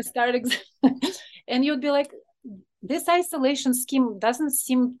 and they'll just start and you'd be like, this isolation scheme doesn't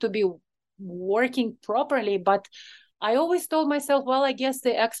seem to be working properly. But I always told myself, well, I guess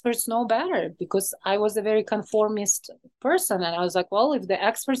the experts know better, because I was a very conformist person. And I was like, well, if the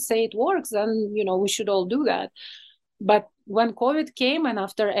experts say it works, then, we should all do that. But when COVID came, and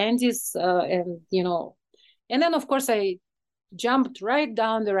after Andy's, and then, of course, I jumped right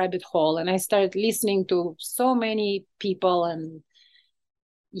down the rabbit hole, and I started listening to so many people, and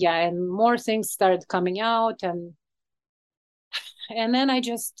more things started coming out. And then I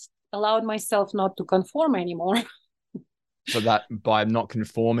just allowed myself not to conform anymore. So that by not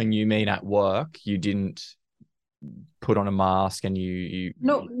conforming, you mean at work, you didn't put on a mask and you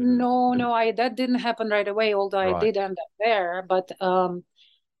No, that didn't happen right away, although right. I did end up there. But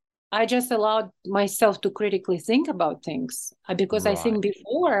I just allowed myself to critically think about things, because right. I think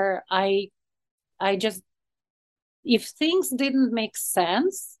before I just, if things didn't make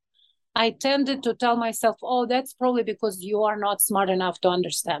sense, I tended to tell myself, oh, that's probably because you are not smart enough to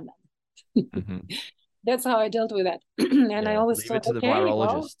understand them. Mm-hmm. That's how I dealt with that. And I always thought, to the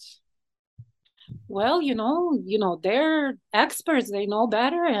virologists. Well, they're experts, they know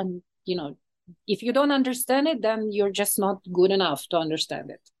better. And, if you don't understand it, then you're just not good enough to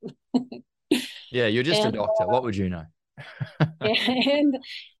understand it. Yeah, you're just a doctor. What would you know?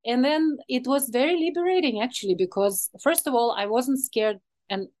 and then it was very liberating, actually, because first of all, I wasn't scared,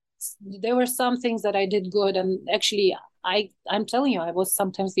 and there were some things that I did good. And actually, I'm telling you, I was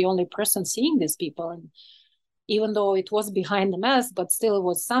sometimes the only person seeing these people. And even though it was behind the mask, but still it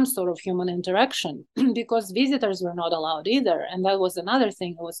was some sort of human interaction, because visitors were not allowed either. And that was another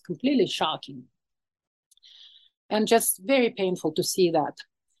thing that was completely shocking and just very painful to see that.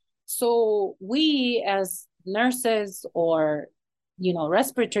 So we, as nurses or,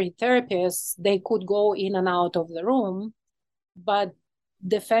 respiratory therapists, they could go in and out of the room, but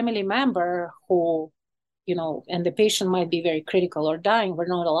the family member who, and the patient might be very critical or dying, were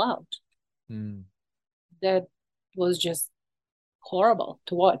not allowed. Mm. That was just horrible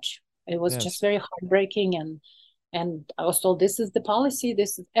to watch. It was just very heartbreaking. And I was told, this is the policy.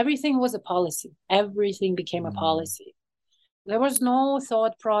 Everything was a policy. Everything became a policy. There was no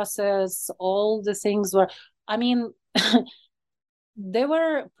thought process. All the things were,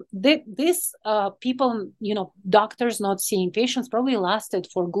 these people, doctors not seeing patients probably lasted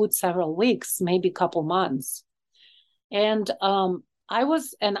for good several weeks, maybe a couple months. And I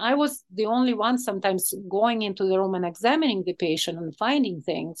was the only one sometimes going into the room and examining the patient and finding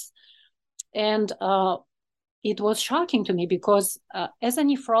things. And it was shocking to me because as a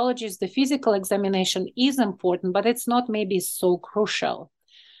nephrologist, the physical examination is important, but it's not maybe so crucial.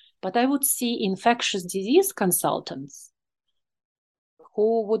 But I would see infectious disease consultants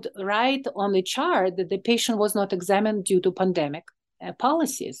who would write on the chart that the patient was not examined due to pandemic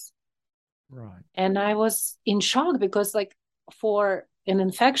policies. Right. And I was in shock because, like, for an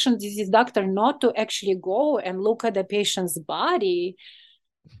infectious disease doctor not to actually go and look at the patient's body,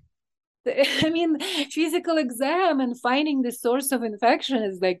 I mean, physical exam and finding the source of infection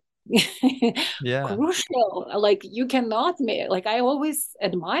is like crucial. Like, you cannot make, like, I always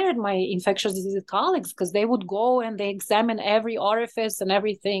admired my infectious disease colleagues because they would go and they examine every orifice and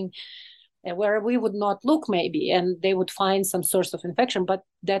everything where we would not look maybe, and they would find some source of infection, but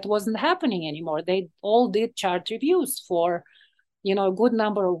that wasn't happening anymore. They all did chart reviews for, a good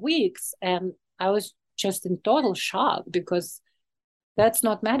number of weeks. And I was just in total shock because that's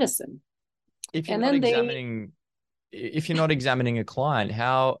not medicine. If you're not examining a client,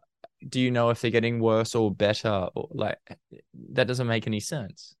 how do you know if they're getting worse or better? Or, like, that doesn't make any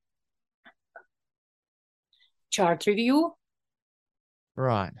sense. Chart review.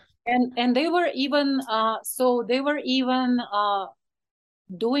 Right. And they were even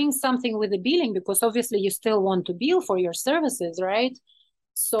doing something with the billing, because obviously you still want to bill for your services, right?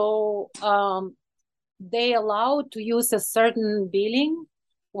 So they allowed to use a certain billing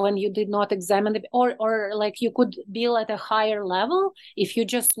when you did not examine it, or like you could bill at a higher level if you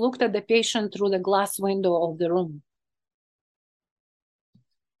just looked at the patient through the glass window of the room.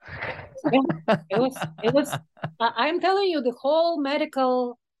 It was I'm telling you, the whole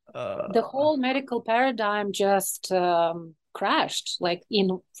medical paradigm just crashed. Like,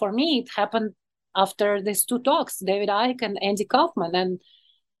 for me, it happened after these two talks, David Icke and Andy Kaufman, and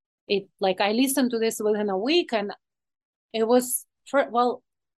it, like, I listened to this within a week, and it was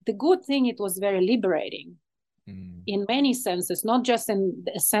the good thing, it was very liberating in many senses, not just in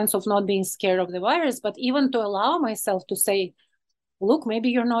the sense of not being scared of the virus, but even to allow myself to say, look, maybe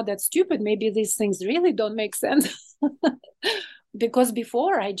you're not that stupid. Maybe these things really don't make sense. Because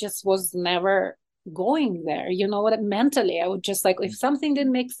before, I just was never going there. You know what? Mentally, I would just, like, if something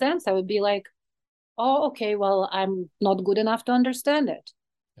didn't make sense, I would be like, oh, okay, well, I'm not good enough to understand it.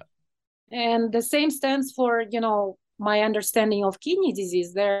 Yeah. And the same stands for, my understanding of kidney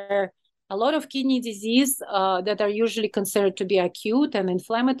disease. There are a lot of kidney disease that are usually considered to be acute and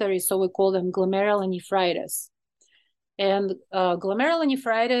inflammatory, so we call them glomerulonephritis. And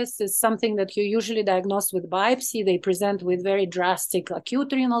glomerulonephritis is something that you usually diagnose with biopsy. They present with very drastic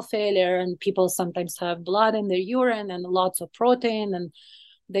acute renal failure, and people sometimes have blood in their urine and lots of protein, and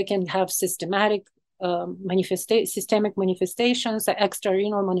they can have systemic manifestations,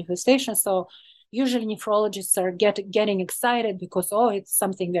 extra-renal manifestations. So usually nephrologists are getting excited because, oh, it's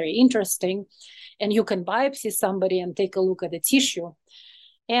something very interesting, and you can biopsy somebody and take a look at the tissue.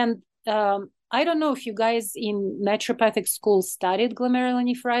 And I don't know if you guys in naturopathic school studied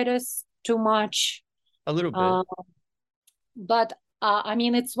glomerulonephritis too much. A little bit. But I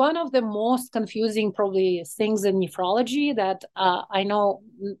mean, it's one of the most confusing probably things in nephrology that I know,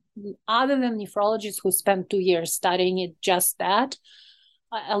 other than nephrologists who spent 2 years studying it, just that,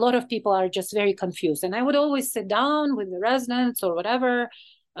 a lot of people are just very confused. And I would always sit down with the residents or whatever,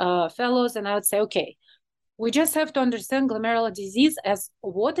 fellows, and I would say, okay, we just have to understand glomerular disease as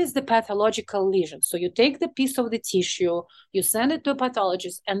what is the pathological lesion. So you take the piece of the tissue, you send it to a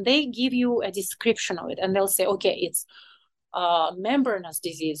pathologist, and they give you a description of it. And they'll say, okay, it's membranous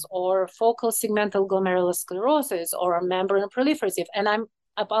disease, or focal segmental glomerulosclerosis, or membranous proliferative. And I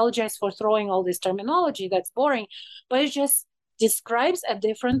apologize for throwing all this terminology, that's boring, but it just describes a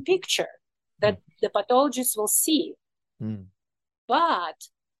different picture that the pathologist will see. But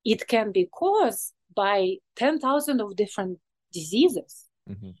it can be caused by 10,000 of different diseases.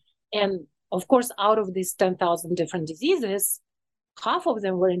 And of course, out of these 10,000 different diseases, half of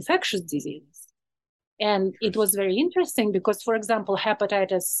them were infectious diseases. And it was very interesting because, for example,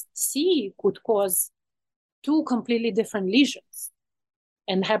 hepatitis C could cause 2 completely different lesions,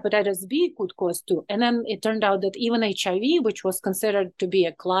 and hepatitis B could cause 2. And then it turned out that even HIV, which was considered to be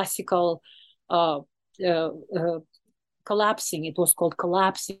a classical collapsing, it was called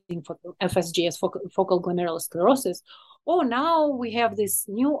collapsing for FSGS, focal glomerulosclerosis. Oh, now we have these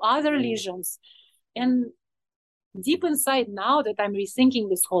new other lesions. And deep inside, now that I'm rethinking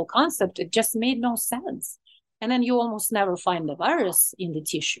this whole concept, it just made no sense. and then you almost never find the virus in the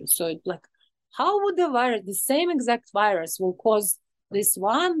tissue. So it's like, how would the virus, the same exact virus, will cause this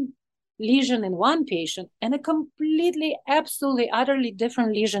one lesion in one patient and a completely, absolutely, utterly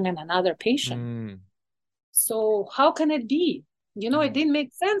different lesion in another patient? So how can it be? It didn't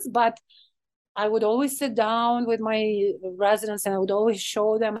make sense, but I would always sit down with my residents and I would always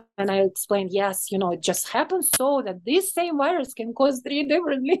show them, and I explained, yes, it just happens so that this same virus can cause 3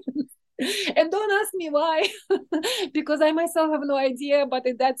 different lesions. And don't ask me why, because I myself have no idea, but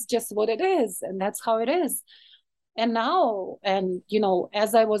that's just what it is. And that's how it is. And now,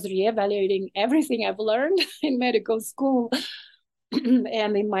 as I was reevaluating everything I've learned in medical school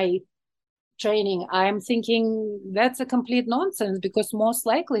and in my training, I'm thinking that's a complete nonsense, because most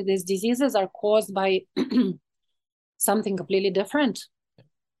likely these diseases are caused by something completely different.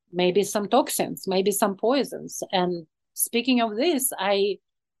 Maybe some toxins, maybe some poisons. And speaking of this,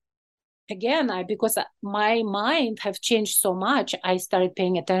 because my mind have changed so much, I started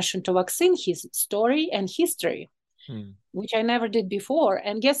paying attention to vaccine story and history, which I never did before.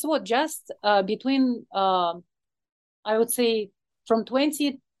 And guess what? Just between, I would say, from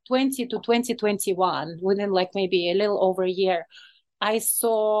 2020 to 2021, within like maybe a little over a year, I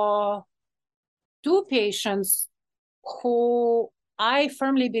saw 2 patients who I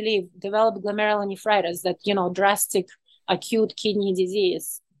firmly believe developed glomerulonephritis, that, drastic acute kidney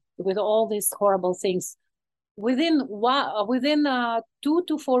disease with all these horrible things, within 2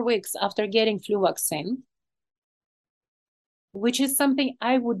 to 4 weeks after getting flu vaccine, which is something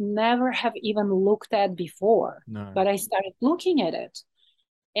I would never have even looked at before. No. But I started looking at it.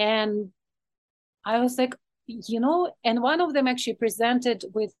 And I was like, and one of them actually presented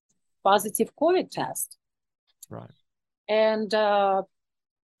with positive COVID test. Right. And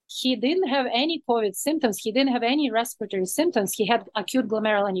he didn't have any COVID symptoms. He didn't have any respiratory symptoms. He had acute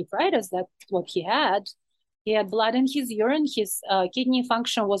glomerulonephritis. That's what he had. He had blood in his urine. His kidney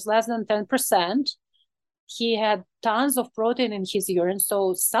function was less than 10%. He had tons of protein in his urine.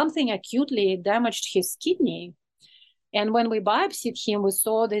 So something acutely damaged his kidney. And when we biopsied him, we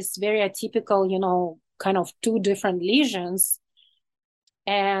saw this very atypical, kind of 2 different lesions.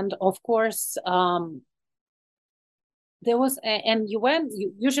 And of course, there was, and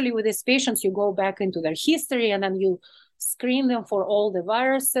usually with these patients, you go back into their history and then you screen them for all the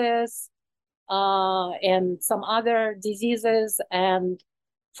viruses and some other diseases. And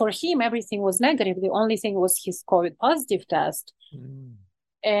for him, everything was negative. The only thing was his COVID positive test.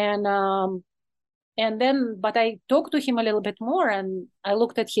 And then, but I talked to him a little bit more and I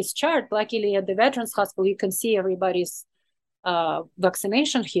looked at his chart. Luckily, at the Veterans Hospital, you can see everybody's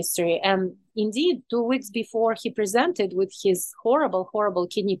vaccination history. And indeed, 2 weeks before he presented with his horrible, horrible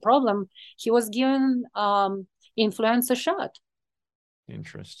kidney problem, he was given influenza shot.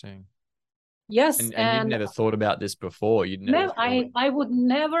 Interesting. Yes. And you'd never thought about this before? I would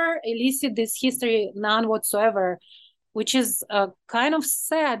never elicit this history, none whatsoever, which is kind of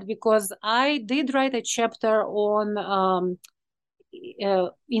sad, because I did write a chapter on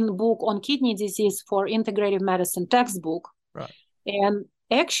in book on kidney disease for integrative medicine textbook. Right. And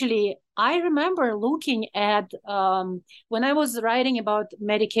actually, I remember looking at when I was writing about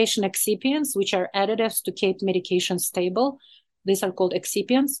medication excipients, which are additives to keep medication stable. These are called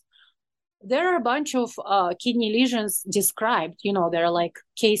excipients. There are a bunch of kidney lesions described. There are like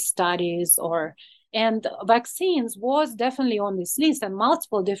case studies and vaccines was definitely on this list, and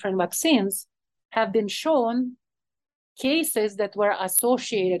multiple different vaccines have been shown cases that were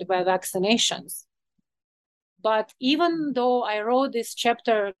associated with vaccinations. But even though I wrote this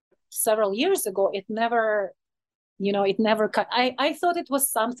chapter several years ago, it never I thought it was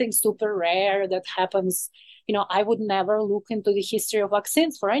something super rare that happens. I would never look into the history of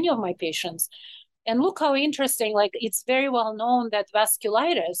vaccines for any of my patients. And look how interesting, like it's very well known that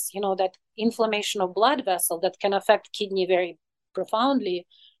vasculitis, that inflammation of blood vessel that can affect kidney very profoundly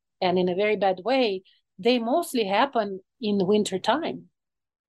and in a very bad way, they mostly happen in winter time.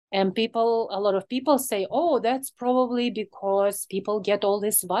 And a lot of people say, oh, that's probably because people get all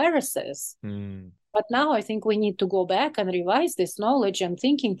these viruses. But now I think we need to go back and revise this knowledge and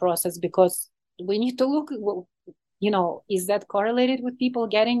thinking process, because we need to look, is that correlated with people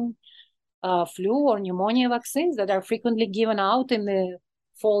getting flu or pneumonia vaccines that are frequently given out in the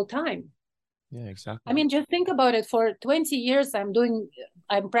fall time? Yeah, exactly. I mean, just think about it. For 20 years, I'm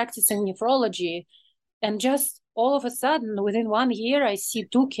practicing nephrology, and just all of a sudden, within 1 year, I see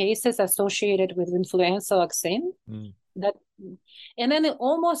 2 cases associated with influenza vaccine. And then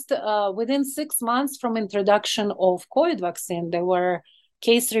almost within 6 months from introduction of COVID vaccine, there were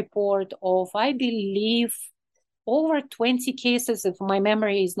case report of, I believe, over 20 cases, if my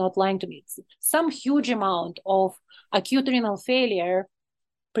memory is not lying to me, some huge amount of acute renal failure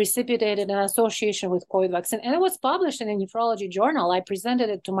precipitated an association with COVID vaccine. And it was published in a nephrology journal. I presented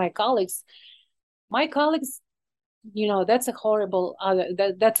it to my colleagues. My colleagues, that's a horrible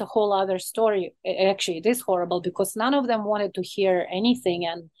that's a whole other story. Actually, it is horrible because none of them wanted to hear anything,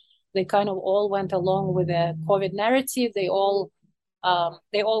 and they kind of all went along with the COVID narrative. They all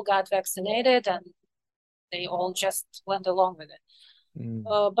got vaccinated, and they all just went along with it.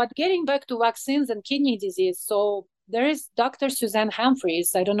 But getting back to vaccines and kidney disease, so there is Dr. Suzanne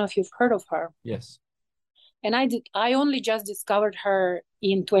Humphreys. I don't know if you've heard of her. Yes. And I only just discovered her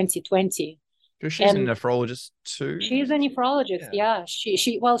in 2020. She's a nephrologist too. She's a nephrologist. Yeah.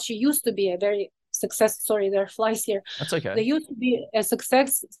 She used to be a very sorry, there are flies here. That's okay. They used to be a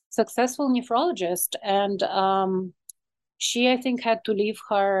successful nephrologist, and she, I think, had to leave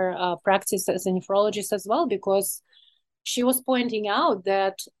her practice as a nephrologist as well, because she was pointing out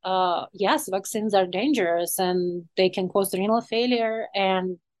that, yes, vaccines are dangerous and they can cause renal failure,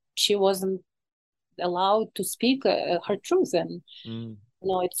 and she wasn't allowed to speak her truth. And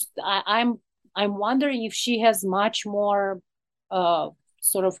I'm wondering if she has much more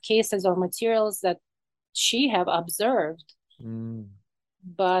sort of cases or materials that she have observed.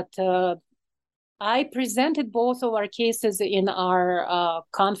 But I presented both of our cases in our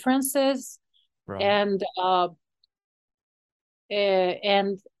conferences, right. And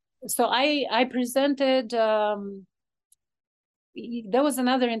so I presented. There was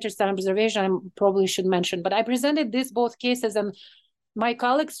another interesting observation I probably should mention, but I presented both cases, and my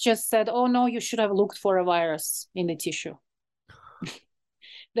colleagues just said, "Oh no, you should have looked for a virus in the tissue."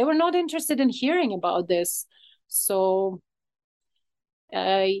 They were not interested in hearing about this, so.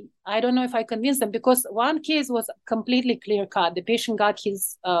 I don't know if I convinced them, because one case was completely clear-cut. The patient got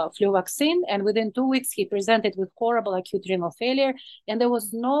his flu vaccine, and within 2 weeks, he presented with horrible acute renal failure, and there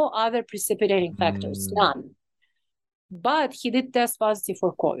was no other precipitating factors, none. But he did test positive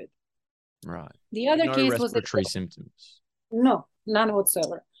for COVID. Right. The other case was respiratory symptoms. No, none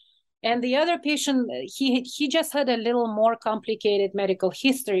whatsoever. And the other patient, he just had a little more complicated medical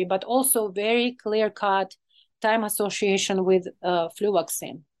history, but also very clear-cut time association with flu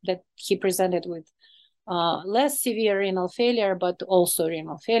vaccine, that he presented with less severe renal failure, but also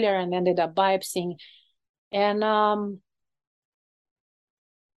renal failure, and ended up biopsying. And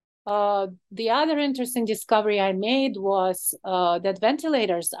the other interesting discovery I made was that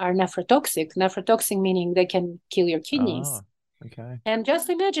ventilators are nephrotoxic. Nephrotoxic meaning they can kill your kidneys. Oh, okay. And just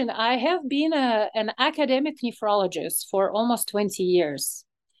imagine, I have been an academic nephrologist for almost 20 years.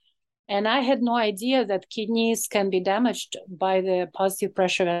 And I had no idea that kidneys can be damaged by the positive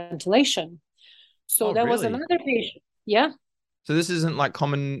pressure ventilation. So there was another patient. Yeah. So this isn't like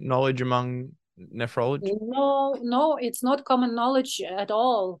common knowledge among nephrology? No, it's not common knowledge at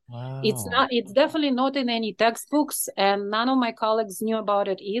all. Wow. It's definitely not in any textbooks, and none of my colleagues knew about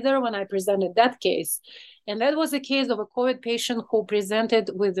it either when I presented that case. And that was a case of a COVID patient who presented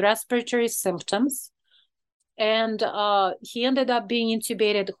with respiratory symptoms. And he ended up being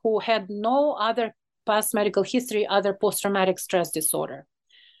intubated, who had no other past medical history, other post-traumatic stress disorder.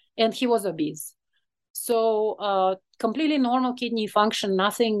 And he was obese. So completely normal kidney function,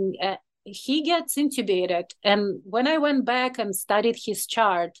 nothing. He gets intubated. And when I went back and studied his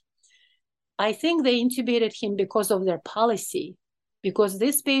chart, I think they intubated him because of their policy, because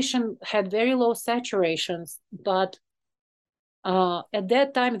this patient had very low saturations, but at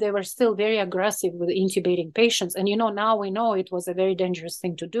that time, they were still very aggressive with intubating patients. And, now we know it was a very dangerous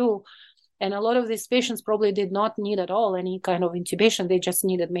thing to do. And a lot of these patients probably did not need at all any kind of intubation. They just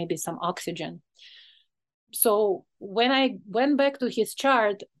needed maybe some oxygen. So when I went back to his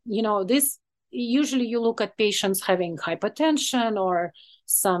chart, this usually you look at patients having hypertension or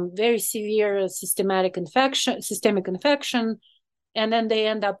some very severe systemic infection, and then they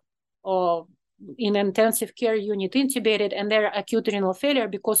end up in intensive care unit intubated, and they're acute renal failure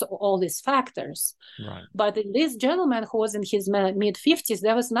because of all these factors. Right. But in this gentleman who was in his mid-50s,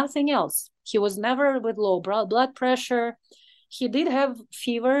 there was nothing else. He was never with low blood pressure. He did have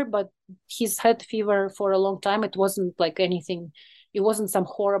fever, but he's had fever for a long time. It wasn't like anything. It wasn't some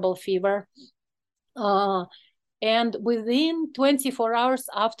horrible fever. And within 24 hours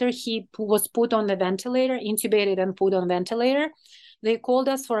after he was put on the ventilator, intubated and put on ventilator, they called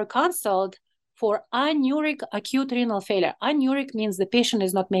us for a consult for anuric acute renal failure. Anuric means the patient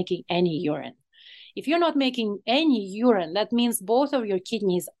is not making any urine. If you're not making any urine, that means both of your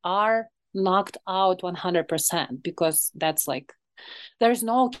kidneys are knocked out 100%, because that's like, there's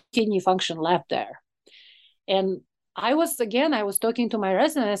no kidney function left there. And I was talking to my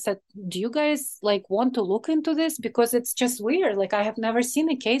resident. I said, do you guys like want to look into this? Because it's just weird. Like, I have never seen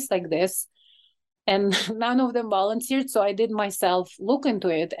a case like this. And none of them volunteered. So I did myself look into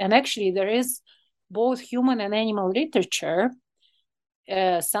it. And actually, there is both human and animal literature.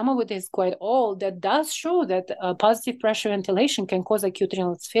 Some of it is quite old that does show that positive pressure ventilation can cause acute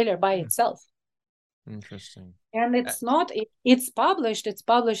renal failure by itself. Interesting. And it's not, it's published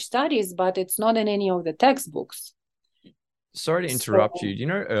studies, but it's not in any of the textbooks. Sorry to interrupt you. Do you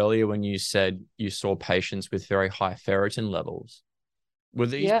know earlier when you said you saw patients with very high ferritin levels? Were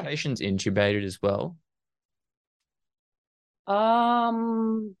these patients intubated as well?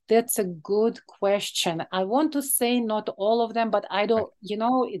 That's a good question. I want to say not all of them, but I don't,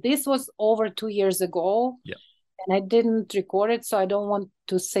 this was over 2 years ago. Yeah. And I didn't record it, so I don't want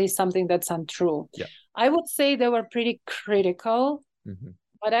to say something that's untrue. Yeah. I would say they were pretty critical. Mm-hmm.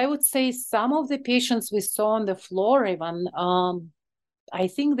 But I would say some of the patients we saw on the floor even, I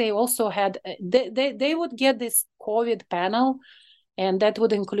think they also had, they would get this COVID panel, and that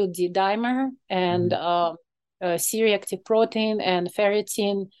would include D-dimer and C-reactive protein and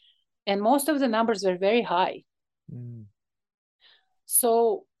ferritin, and most of the numbers were very high. Mm.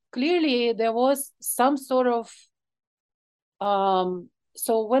 So clearly there was some sort of,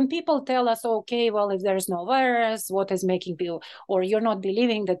 so when people tell us, okay, well, if there's no virus, what is making people, or you're not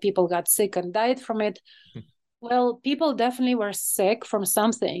believing that people got sick and died from it? Well, people definitely were sick from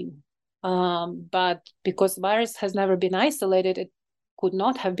something. But because virus has never been isolated, it could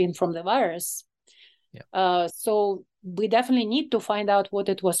not have been from the virus. Yeah. So we definitely need to find out what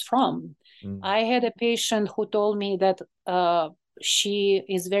it was from. I had a patient who told me that she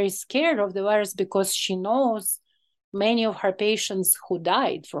is very scared of the virus because she knows many of her patients who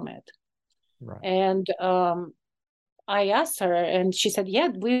died from it. Right. And I asked her, and she said, yeah,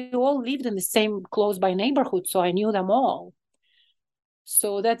 we all lived in the same close by neighborhood, so I knew them all.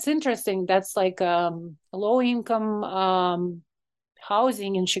 So that's interesting. That's like low income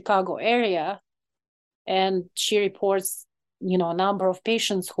housing in Chicago area. And she reports, a number of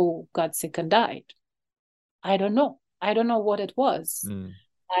patients who got sick and died. I don't know what it was.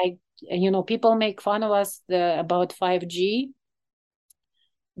 People make fun of us about 5G,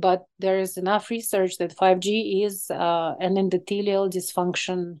 but there is enough research that 5G is an endothelial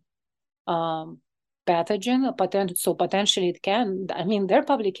dysfunction pathogen. So potentially it can, there are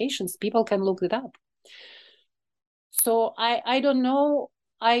publications, people can look it up. So I don't know.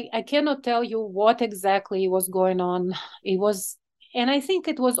 I cannot tell you what exactly was going on. And I think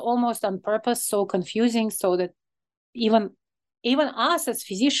it was almost on purpose, so confusing, so that even us as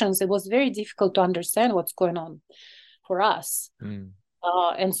physicians, it was very difficult to understand what's going on for us.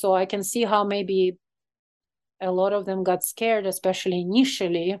 And so I can see how maybe a lot of them got scared, especially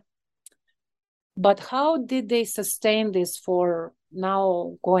initially. But how did they sustain this for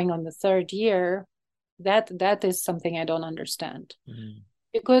now going on the 3rd year? That is something I don't understand.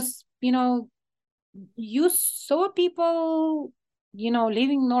 Because, you saw people,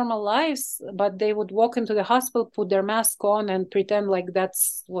 living normal lives, but they would walk into the hospital, put their mask on and pretend like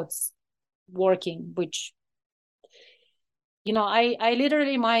that's what's working, which, I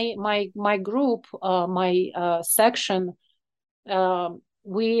literally, my group, my section,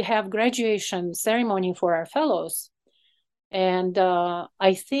 we have graduation ceremony for our fellows. And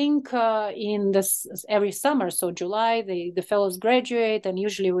I think in this every summer, so July, the fellows graduate, and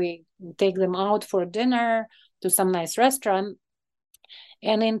usually we take them out for dinner to some nice restaurant.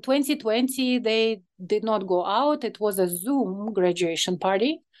 And in 2020, they did not go out. It was a Zoom graduation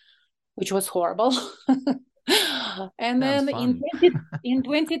party, which was horrible. And then in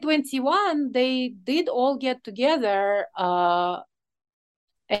 2021, they did all get together.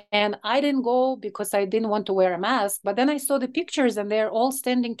 And I didn't go because I didn't want to wear a mask. But then I saw the pictures, and they're all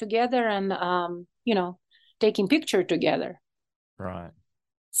standing together and, taking picture together. Right.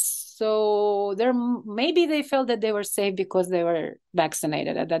 So maybe they felt that they were safe because they were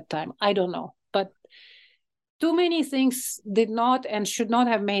vaccinated at that time. I don't know. But too many things did not and should not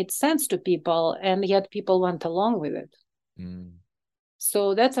have made sense to people, and yet people went along with it.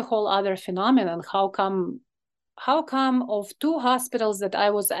 So that's a whole other phenomenon. How come of 2 hospitals that I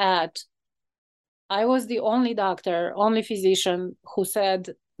was at, I was the only doctor, only physician who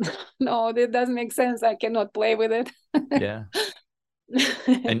said, no, that doesn't make sense. I cannot play with it. Yeah.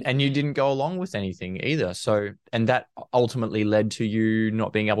 and you didn't go along with anything either. So, and that ultimately led to you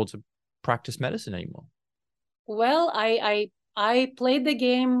not being able to practice medicine anymore. Well, I played the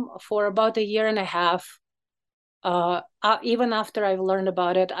game for about 1.5 years. Even after I've learned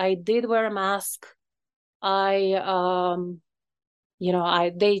about it, I did wear a mask.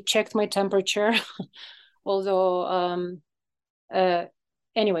 They checked my temperature. Although,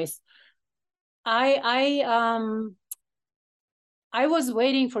 anyways, I was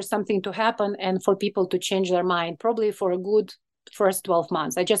waiting for something to happen and for people to change their mind, probably for a good first 12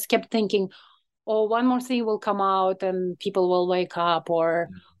 months. I just kept thinking, oh, one more thing will come out and people will wake up, or,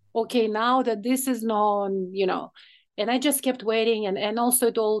 okay, now that this is known, and I just kept waiting. And also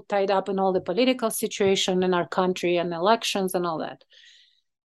it all tied up in all the political situation in our country and elections and all that.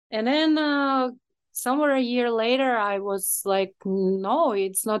 And then somewhere a year later, I was like, no,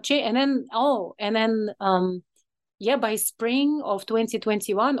 it's not changed. Yeah, by spring of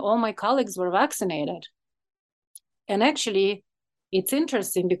 2021, all my colleagues were vaccinated. And actually, it's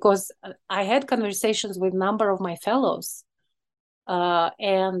interesting because I had conversations with a number of my fellows,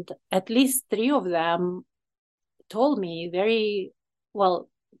 and at least 3 of them told me very well,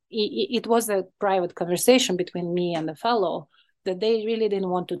 it was a private conversation between me and the fellow, that they really didn't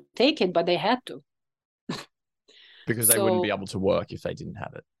want to take it, but they had to. Because they wouldn't be able to work if they didn't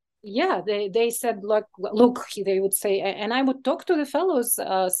have it. Yeah, they said, look, they would say, and I would talk to the fellows.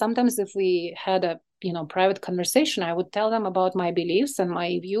 Sometimes if we had a private conversation, I would tell them about my beliefs and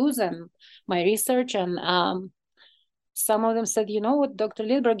my views and my research. And some of them said, you know what, Dr.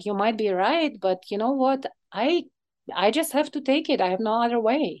 Litbarg, you might be right, but you know what, I just have to take it. I have no other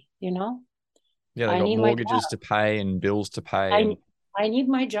way, Yeah, they got mortgages to pay and bills to pay. I need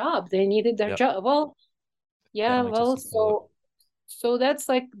my job. They needed their job. Well, yeah, well, so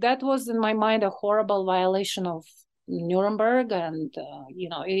that was in my mind a horrible violation of Nuremberg, and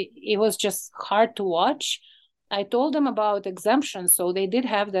it was just hard to watch. I told them about exemption, so they did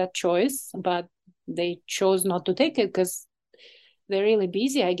have that choice, but they chose not to take it because they're really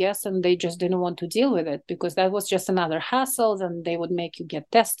busy, I guess, and they just didn't want to deal with it because that was just another hassle, and they would make you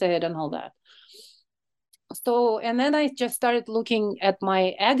get tested and all that. So, and then I just started looking at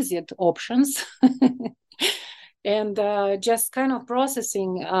my exit options and just kind of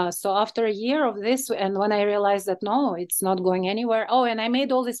processing. So after a year of this, and when I realized that, no, it's not going anywhere. Oh, and I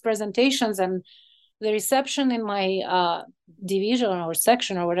made all these presentations, and the reception in my division or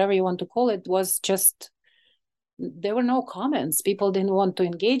section or whatever you want to call it was just, there were no comments. People didn't want to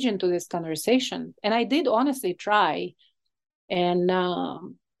engage into this conversation. And I did honestly try. And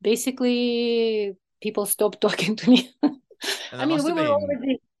basically, people stopped talking to me. I mean,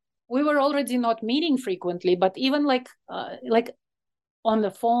 we were already not meeting frequently, but even like on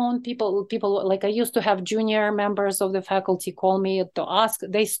the phone, people like, I used to have junior members of the faculty call me to ask.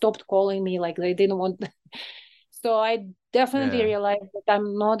 They stopped calling me, like they didn't want. So I definitely realized that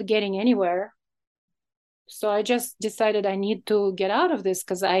I'm not getting anywhere. So I just decided I need to get out of this,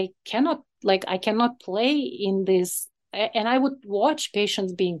 because I cannot play in this. And I would watch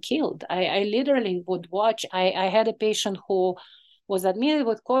patients being killed. I literally would watch. I had a patient who was admitted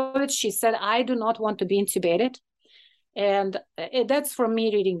with COVID. She said, I do not want to be intubated. And that's from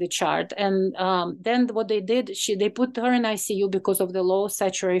me reading the chart. And then what they did, they put her in ICU because of the low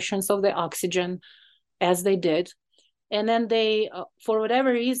saturations of the oxygen, as they did. And then they, for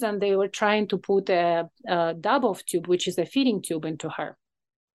whatever reason, they were trying to put a Dabov tube, which is a feeding tube, into her.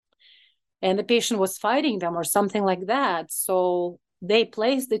 And the patient was fighting them or something like that. So they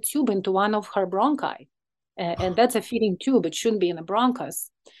placed the tube into one of her bronchi. And that's a feeding tube. It shouldn't be in the bronchus.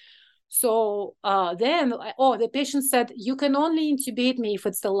 So then, the patient said, you can only intubate me if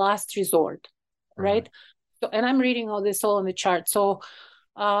it's the last resort, right? So, and I'm reading all this all on the chart. So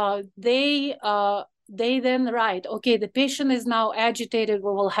they then write, okay, the patient is now agitated.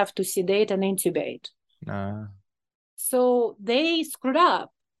 We will have to sedate and intubate. So they screwed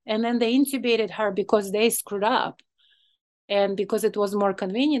up. And then they intubated her because they screwed up and because it was more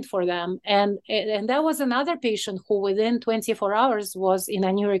convenient for them. And that was another patient who within 24 hours was in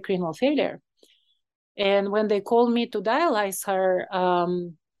anuric renal failure. And when they called me to dialyze her,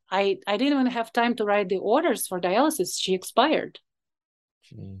 I didn't even have time to write the orders for dialysis. She expired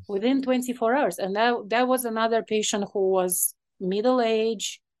within 24 hours. And that was another patient who was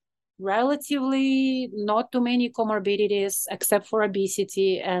middle-aged, relatively not too many comorbidities except for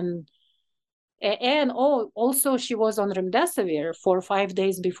obesity, and also she was on remdesivir for 5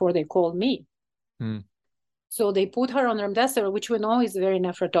 days before they called me. So they put her on remdesivir, which we know is very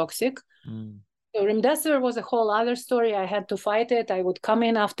nephrotoxic. So remdesivir was a whole other story. I had to fight it. I would come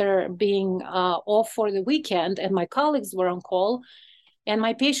in after being off for the weekend, and my colleagues were on call, and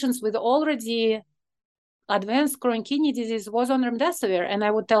my patients with already advanced chronic kidney disease was on remdesivir. And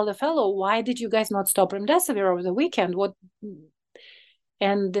I would tell the fellow, why did you guys not stop remdesivir over the weekend?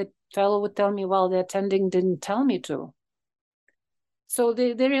 And the fellow would tell me, well, the attending didn't tell me to. So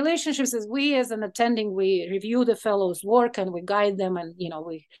the relationships is, we as an attending, we review the fellows' work and we guide them, and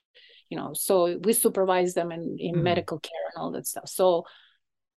so we supervise them in medical care and all that stuff. So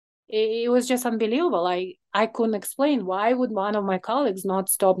it was just unbelievable. I couldn't explain why would one of my colleagues not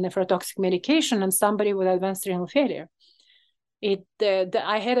stop nephrotoxic medication and somebody with advanced renal failure.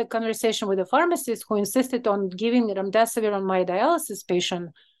 I had a conversation with a pharmacist who insisted on giving remdesivir on my dialysis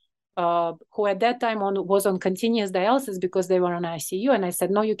patient, who at that time was on continuous dialysis because they were on ICU. And I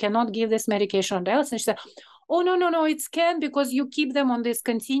said, no, you cannot give this medication on dialysis. And she said, oh, no, it can, because you keep them on this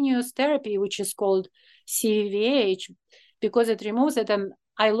continuous therapy, which is called CVH, because it removes it. And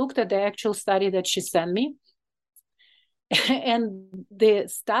I looked at the actual study that she sent me. And the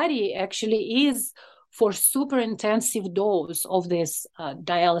study actually is for super intensive dose of this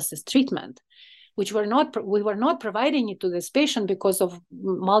dialysis treatment, which we were not providing it to this patient because of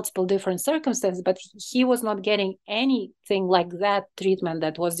multiple different circumstances, but he was not getting anything like that treatment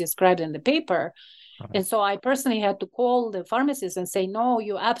that was described in the paper. Okay. And so I personally had to call the pharmacist and say, no,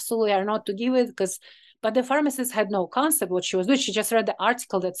 you absolutely are not to give it, but the pharmacist had no concept what she was doing. She just read the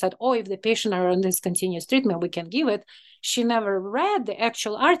article that said, oh, if the patient are on this continuous treatment, we can give it. She never read the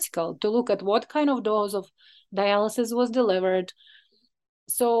actual article to look at what kind of dose of dialysis was delivered.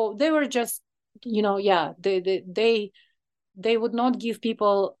 So they were just, they would not give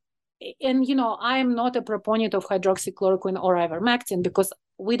people. And, I'm not a proponent of hydroxychloroquine or ivermectin because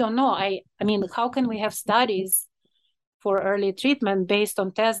we don't know. I mean, how can we have studies for early treatment based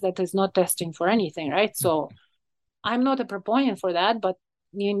on tests that is not testing for anything, right? So I'm not a proponent for that, but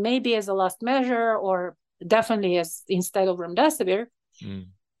maybe as a last measure or definitely as instead of remdesivir.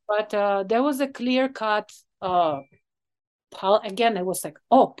 But there was a clear-cut, again, it was like,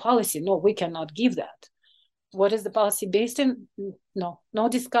 policy, no, we cannot give that. What is the policy based in? No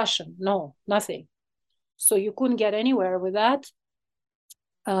discussion, no, nothing. So you couldn't get anywhere with that.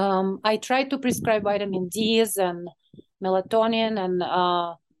 I tried to prescribe vitamin D's and melatonin and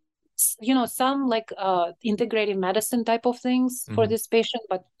some like integrative medicine type of things for this patient,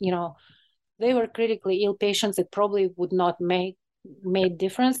 but they were critically ill patients. It probably would not made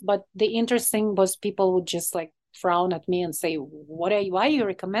difference. But the interesting was people would just like frown at me and say, why are you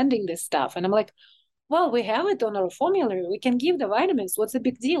recommending this stuff? And I'm like, well, we have it on our formulary. We can give the vitamins. What's the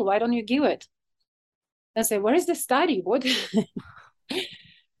big deal? Why don't you give it? And I say, where is the study? What?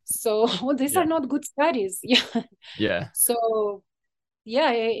 So these are not good studies. Yeah. So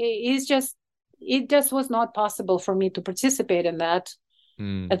it just was not possible for me to participate in that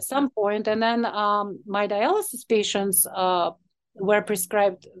at some point. And then my dialysis patients were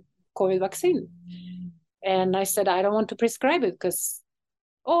prescribed COVID vaccine. And I said, I don't want to prescribe it because,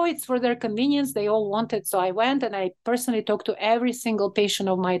 it's for their convenience. They all want it. So I went and I personally talked to every single patient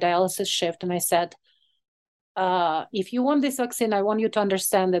of my dialysis shift. And I said, if you want this vaccine, I want you to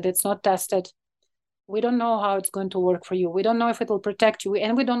understand that it's not tested. We don't know how it's going to work for you. We don't know if it will protect you.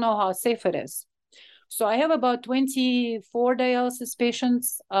 And we don't know how safe it is. So I have about 24 dialysis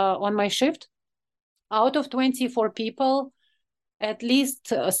patients on my shift. Out of 24 people, at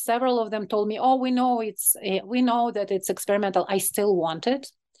least several of them told me, we know that it's experimental. I still want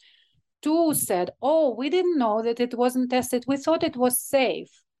it. 2 said, we didn't know that it wasn't tested. We thought it was safe.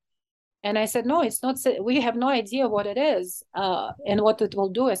 And I said, no, it's not. We have no idea what it is and what it will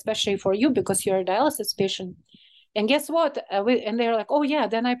do, especially for you because you're a dialysis patient. And guess what? And they're like,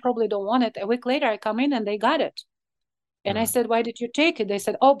 then I probably don't want it. A week later, I come in and they got it. And I said, why did you take it? They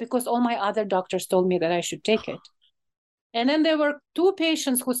said, because all my other doctors told me that I should take it. And then there were 2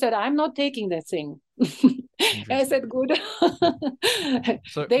 patients who said, I'm not taking that thing. I said, good.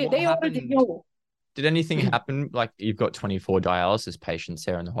 So they already knew. Did anything happen? Like you've got 24 dialysis patients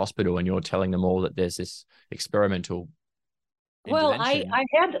there in the hospital and you're telling them all that there's this experimental intervention. Well, I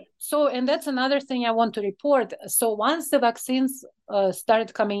had, and that's another thing I want to report. So once the vaccines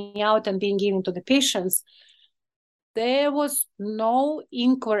started coming out and being given to the patients, there was no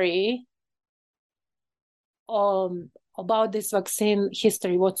inquiry about this vaccine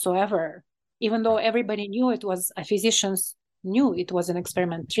history whatsoever, even though everybody knew it was, physicians knew it was an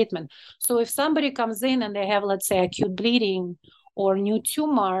experiment treatment. So if somebody comes in and they have, let's say, acute bleeding or new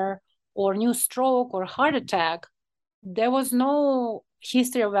tumor or new stroke or heart attack, there was no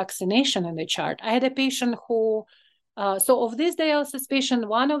history of vaccination in the chart. I had a patient who, of this dialysis patient,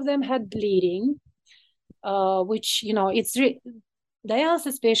 one of them had bleeding, which,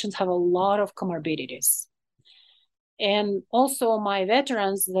 dialysis patients have a lot of comorbidities. And also my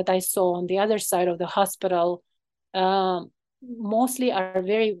veterans that I saw on the other side of the hospital, mostly are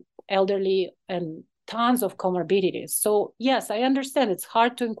very elderly and tons of comorbidities. So yes, I understand it's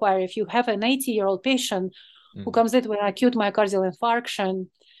hard to inquire if you have an 80-year-old patient who comes in with acute myocardial infarction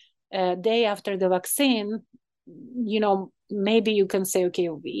day after the vaccine, maybe you can say, okay,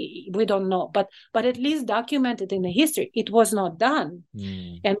 we don't know, but at least documented in the history, it was not done.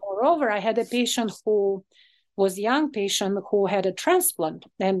 And moreover, I had a patient who was a young patient who had a transplant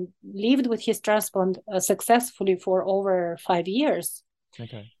and lived with his transplant successfully for over 5 years.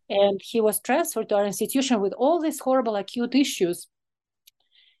 Okay. And he was transferred to our institution with all these horrible acute issues.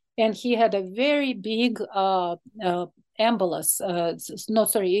 And he had a very big embolus.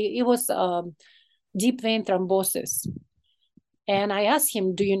 It was deep vein thrombosis. And I asked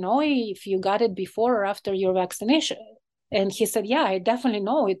him, do you know if you got it before or after your vaccination? And he said, yeah, I definitely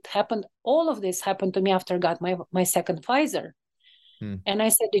know. It happened. All of this happened to me after I got my second Pfizer. And I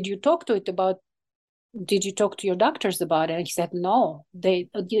said, did you talk to your doctors about it? And he said, no.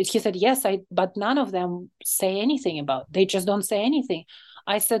 He said, yes, but none of them say anything about it. They just don't say anything.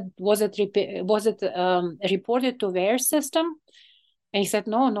 I said, was it reported to their system? And he said,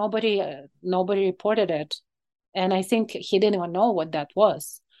 no, nobody reported it. And I think he didn't even know what that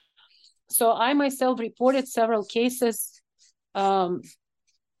was. So I myself reported several cases, at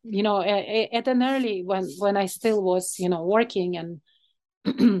an early, when I still was, working, and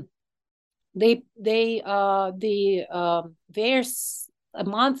there's a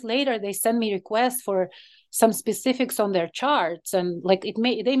month later, they sent me requests for some specifics on their charts, and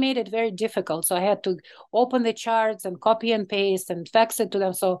they made it very difficult. So I had to open the charts and copy and paste and fax it to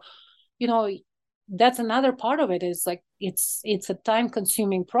them. So, that's another part of it, is like, it's a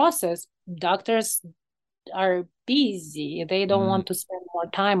time-consuming process. Doctors are busy. They don't want to spend more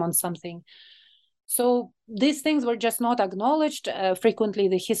time on something. So these things were just not acknowledged. Frequently,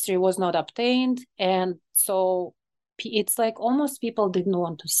 the history was not obtained. And so it's like almost people didn't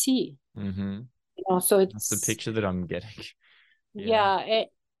want to see. So that's the picture that I'm getting. Yeah.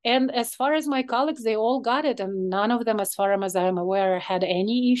 And as far as my colleagues, they all got it. And none of them, as far as I'm aware, had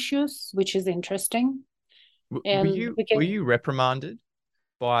any issues, which is interesting. Were you reprimanded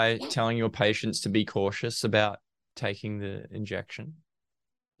by telling your patients to be cautious about taking the injection?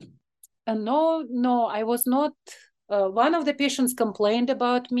 No, I was not. One of the patients complained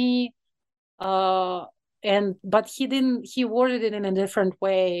about me, but he worded it in a different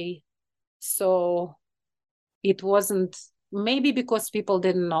way. So it wasn't, maybe because people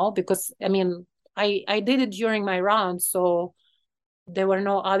didn't know, because I did it during my round, so there were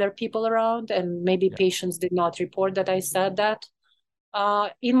no other people around, and maybe patients did not report that I said that.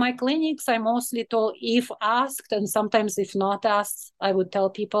 In my clinics, I mostly told, if asked, and sometimes if not asked, I would tell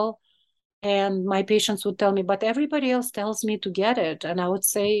people, and my patients would tell me, but everybody else tells me to get it. And I would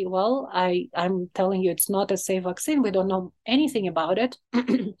say, well, I'm telling you, it's not a safe vaccine. We don't know anything about it.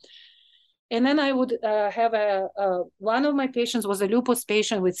 And then I would have one of my patients was a lupus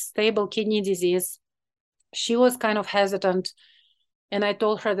patient with stable kidney disease. She was kind of hesitant. And I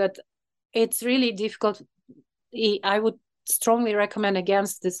told her that it's really difficult. I would strongly recommend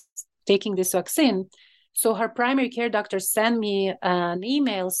against taking this vaccine. So her primary care doctor sent me an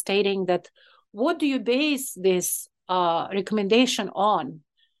email stating that, what do you base this recommendation on?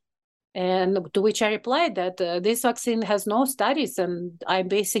 And to which I replied that this vaccine has no studies, and I'm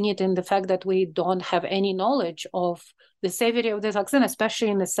basing it in the fact that we don't have any knowledge of the safety of this vaccine, especially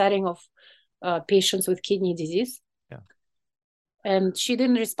in the setting of patients with kidney disease. Yeah. And she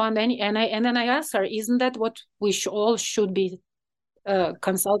didn't respond and then I asked her, isn't that what we all should be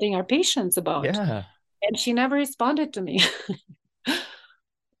consulting our patients about? Yeah. And she never responded to me.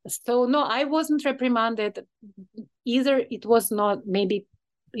 So no, I wasn't reprimanded either. It was not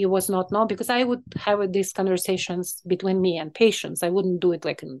no, because I would have these conversations between me and patients. I wouldn't do it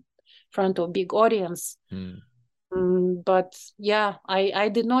like in front of a big audience. But yeah, I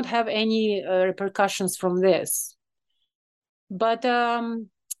did not have any repercussions from this. But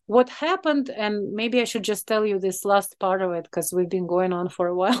what happened, and maybe I should just tell you this last part of it, because we've been going on for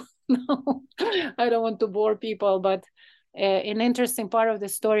a while now. I don't want to bore people, but an interesting part of the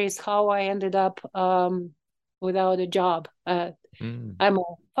story is how I ended up without a job. I'm a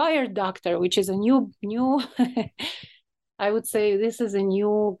fire doctor, which is a new I would say this is a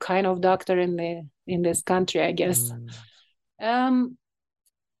new kind of doctor in this country, I guess.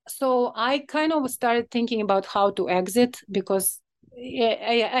 So I kind of started thinking about how to exit, because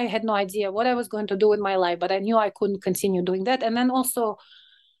I had no idea what I was going to do with my life, but I knew I couldn't continue doing that. And then also,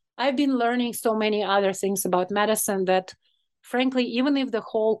 I've been learning so many other things about medicine that, frankly, even if the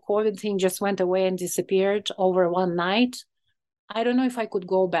whole COVID thing just went away and disappeared over one night, I don't know if I could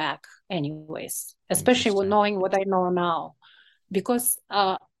go back anyways, especially with knowing what I know now, because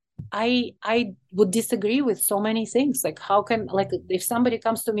I would disagree with so many things. Like, if somebody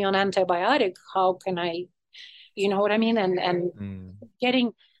comes to me on antibiotic, how can I You know what I mean? And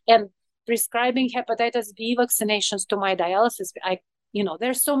getting and prescribing hepatitis B vaccinations to my dialysis.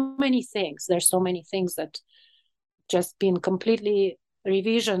 There's so many things. There's so many things that just been completely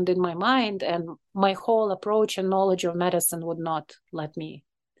revisioned in my mind, and my whole approach and knowledge of medicine would not let me.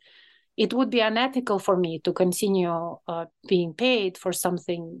 It would be unethical for me to continue being paid for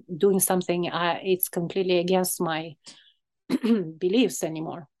something, doing something. It's completely against my beliefs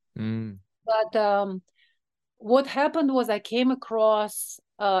anymore. But what happened was I came across,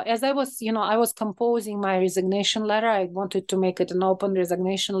 as I was composing my resignation letter. I wanted to make it an open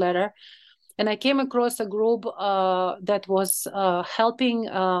resignation letter. And I came across a group that was helping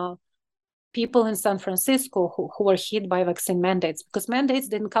people in San Francisco who were hit by vaccine mandates, because mandates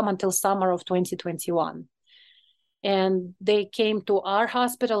didn't come until summer of 2021. And they came to our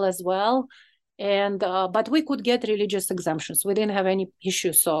hospital as well. And but we could get religious exemptions. We didn't have any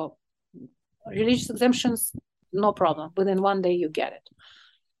issues. So religious exemptions, no problem. Within one day, you get it.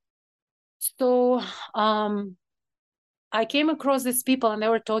 So I came across these people, and they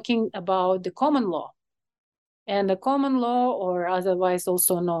were talking about the common law. And the common law, or otherwise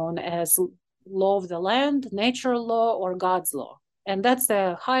also known as law of the land, natural law, or God's law. And that's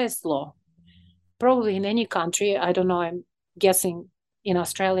the highest law, probably in any country. I don't know, I'm guessing in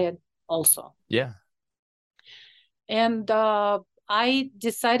Australia also. Yeah. And I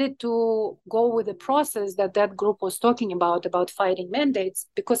decided to go with the process that group was talking about fighting mandates,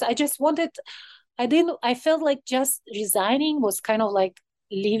 because I just wanted, I felt like just resigning was kind of like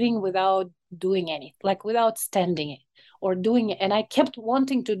leaving without doing anything, like without standing it or doing it. And I kept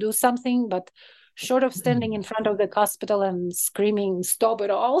wanting to do something, but short of standing in front of the hospital and screaming, stop it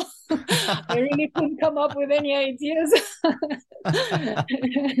all, I really couldn't come up with any ideas.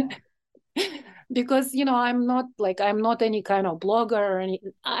 Because, I'm not any kind of blogger or any,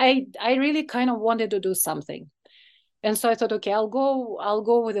 I really kind of wanted to do something. And so I thought, okay, I'll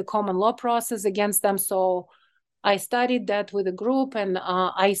go with the common law process against them. So I studied that with a group, and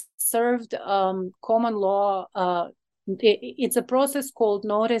I served common law. It's a process called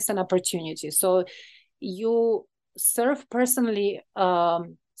notice and opportunity. So you serve personally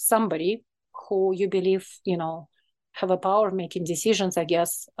somebody who you believe, have a power of making decisions, I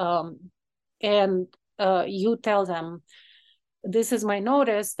guess. And you tell them, this is my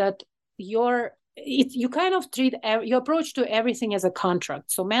notice, that you kind of treat your approach to everything as a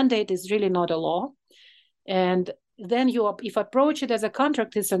contract. So mandate is really not a law. And then if approach it as a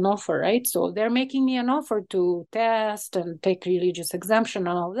contract, it's an offer, right? So they're making me an offer to test and take religious exemption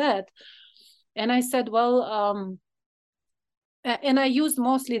and all that. And I said, well, and I used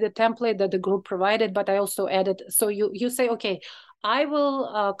mostly the template that the group provided, but I also added, so you say, okay, I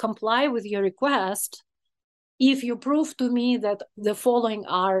will comply with your request if you prove to me that the following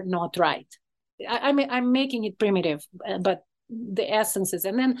are not right. I mean, I'm making it primitive, but the essences.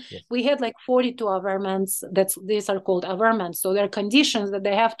 And then we had like 42 averments. These are called averments. So there are conditions that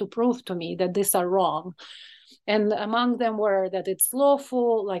they have to prove to me that these are wrong. And among them were that it's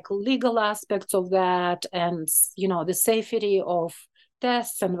lawful, like legal aspects of that, and the safety of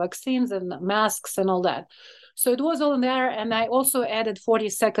tests and vaccines and masks and all that. So it was all in there. And I also added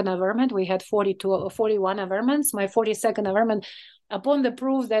 42nd averment. We had 41 averments. My 42nd averment, upon the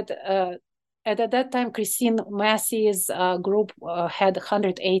proof that at that time, Christine Massey's group had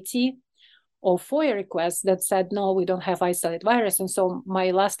 180 of FOIA requests that said, no, we don't have isolated virus. And so my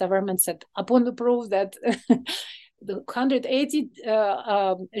last averment said, upon the proof that the 180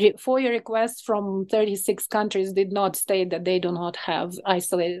 FOIA requests from 36 countries did not state that they do not have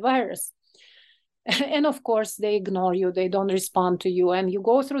isolated virus. And of course, they ignore you. They don't respond to you. And you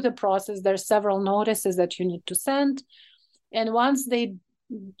go through the process. There's several notices that you need to send. And once they,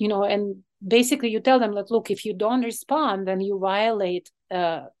 and basically you tell them that, look, if you don't respond, then you violate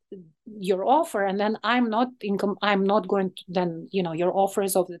your offer, and then I'm not going to, then your offer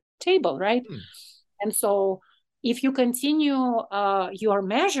is off the table, right? And so if you continue your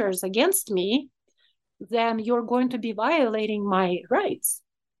measures against me, then you're going to be violating my rights.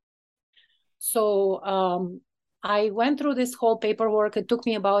 So I went through this whole paperwork. It took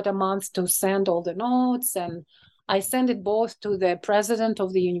me about a month to send all the notes, and I sent it both to the president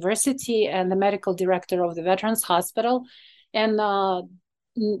of the university and the medical director of the Veterans Hospital. And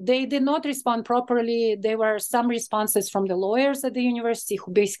they did not respond properly. There were some responses from the lawyers at the university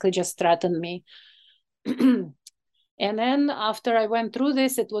who basically just threatened me. And then after I went through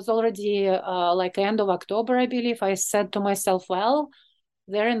this, it was already like end of October, I believe. I said to myself, well,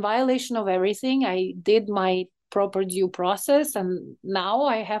 they're in violation of everything. I did my proper due process, and now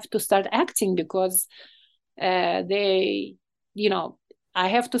I have to start acting, because they, I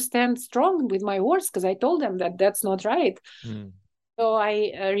have to stand strong with my words because I told them that that's not right. So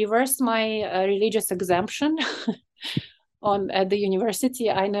I reversed my religious exemption at the university.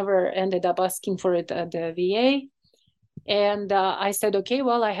 I never ended up asking for it at the VA. And I said, okay,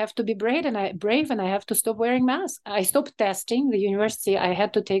 well, I have to be brave and I have to stop wearing masks. I stopped testing. The university, I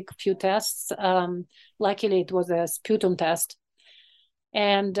had to take a few tests. Luckily, it was a sputum test.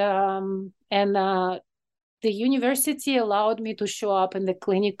 And the university allowed me to show up in the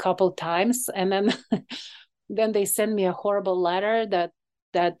clinic a couple times. And then then they sent me a horrible letter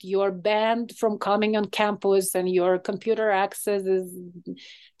that you're banned from coming on campus and your computer access is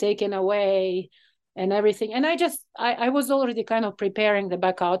taken away and everything. And I was already kind of preparing the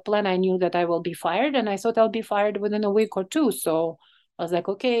back out plan. I knew that I will be fired, and I thought I'll be fired within a week or two. So I was like,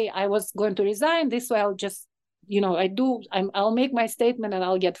 okay, I was going to resign. This way I'll just, I'll make my statement and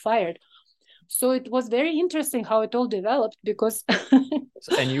I'll get fired. So it was very interesting how it all developed because...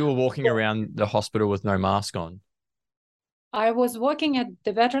 And you were walking around the hospital with no mask on? I was working at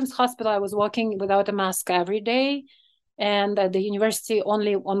the Veterans Hospital. I was walking without a mask every day. And at the university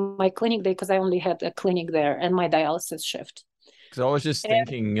only on my clinic day, because I only had a clinic there and my dialysis shift. Because I was just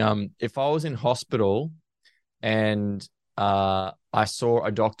thinking, if I was in hospital and I saw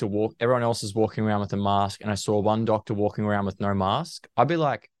a doctor everyone else is walking around with a mask, and I saw one doctor walking around with no mask, I'd be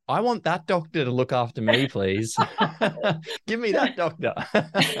like, I want that doctor to look after me, please. Give me that doctor.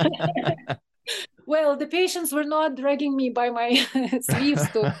 Well, the patients were not dragging me by my sleeves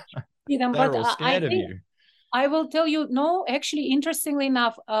to see them, but all scared of you. I will tell you, no, actually, interestingly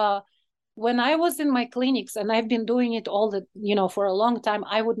enough, when I was in my clinics, and I've been doing it for a long time,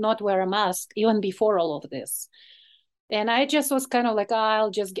 I would not wear a mask even before all of this. And I just was kind of like,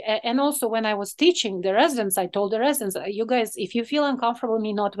 and also when I was teaching the residents, I told the residents, you guys, if you feel uncomfortable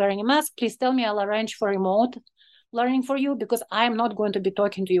me not wearing a mask, please tell me, I'll arrange for remote learning for you, because I'm not going to be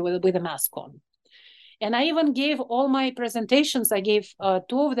talking to you with a mask on. And I even gave all my presentations, I gave,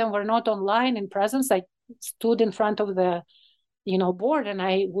 two of them were not online in presence. I stood in front of the, board, and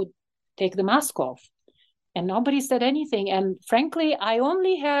I would take the mask off. And nobody said anything. And frankly, I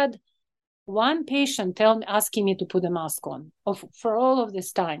only had one patient asking me to put a mask on for all of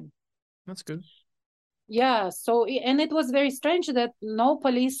this time. That's good. Yeah. So, and it was very strange that no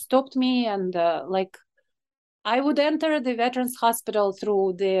police stopped me. And I would enter the Veterans Hospital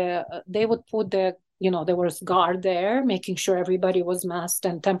through they would put there was guard there, making sure everybody was masked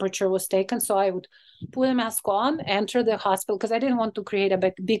and temperature was taken. So I would put a mask on, enter the hospital, because I didn't want to create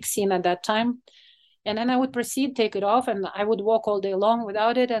a big scene at that time. And then I would proceed, take it off, and I would walk all day long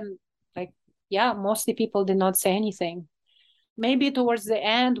without it. And mostly people did not say anything. Maybe towards the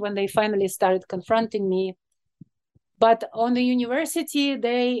end when they finally started confronting me. But on the university,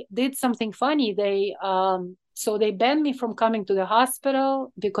 they did something funny. They banned me from coming to the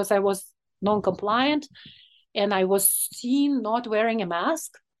hospital because I was non-compliant and I was seen not wearing a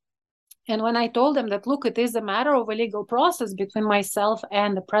mask. And when I told them that, look, it is a matter of a legal process between myself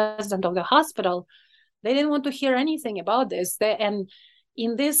and the president of the hospital, they didn't want to hear anything about this. And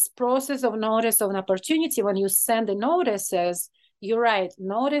in this process of notice of an opportunity, when you send the notices, you're right,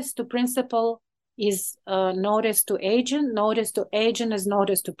 notice to principal is notice to agent is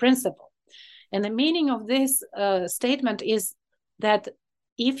notice to principal. And the meaning of this statement is that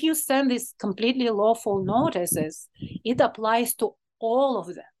if you send these completely lawful notices, it applies to all of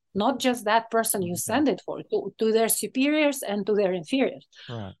them, not just that person you send it for, to their superiors and to their inferiors.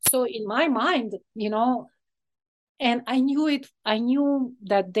 Right. So in my mind, and I knew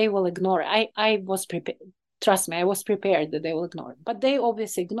that they will ignore it. I was prepared. Trust me, I was prepared that they will ignore it. But they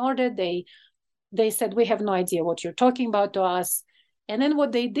obviously ignored it. They said, we have no idea what you're talking about to us. And then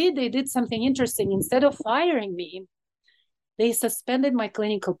what they did something interesting. Instead of firing me, they suspended my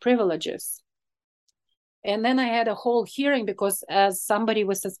clinical privileges. And then I had a whole hearing because as somebody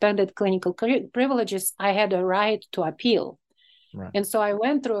with suspended clinical privileges, I had a right to appeal. Right. And so I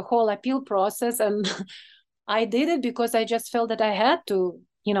went through a whole appeal process, and I did it because I just felt that I had to,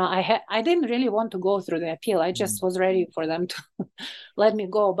 I didn't really want to go through the appeal. I just was ready for them to let me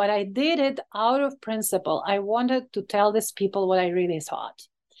go. But I did it out of principle. I wanted to tell these people what I really thought.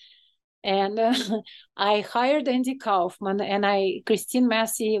 And I hired Andy Kaufman, and Christine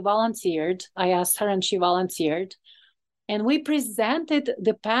Massey volunteered. I asked her and she volunteered. And we presented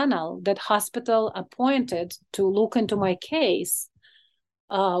the panel that hospital appointed to look into my case.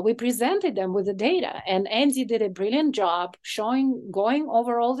 We presented them with the data, and Andy did a brilliant job going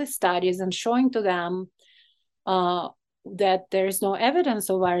over all the studies and showing to them that there is no evidence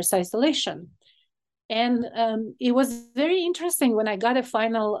of virus isolation. And it was very interesting when I got a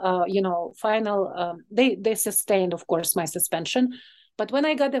final, they sustained, of course, my suspension, But when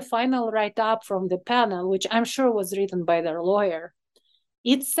I got the final write-up from the panel, which I'm sure was written by their lawyer,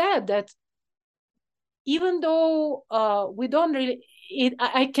 it said that even though we don't really,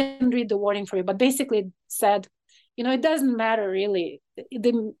 I can read the wording for you, but basically it said, it doesn't matter really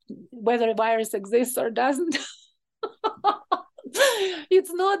whether a virus exists or doesn't.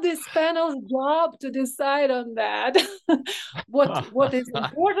 It's not this panel's job to decide on that. What is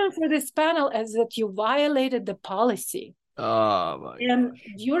important for this panel is that you violated the policy. Oh my And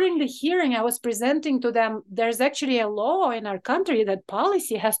during the hearing, I was presenting to them, there's actually a law in our country that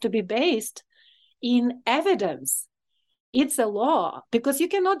policy has to be based in evidence. It's a law, because you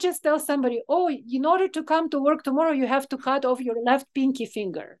cannot just tell somebody, oh, in order to come to work tomorrow, you have to cut off your left pinky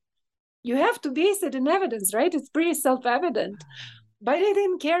finger. You have to base it in evidence, right? It's pretty self-evident. But they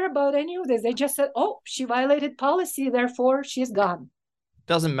didn't care about any of this. They just said, oh, she violated policy, therefore she's gone.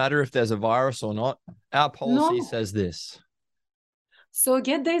 Doesn't matter if there's a virus or not. Our policy says this. So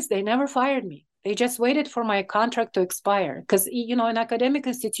get this, they never fired me. They just waited for my contract to expire. Because, in academic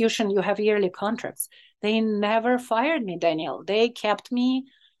institution, you have yearly contracts. They never fired me, Daniel. They kept me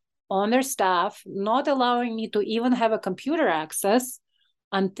on their staff, not allowing me to even have a computer access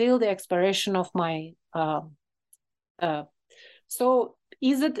until the expiration of my so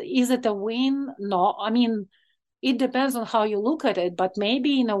is it a win? No, I mean, it depends on how you look at it, but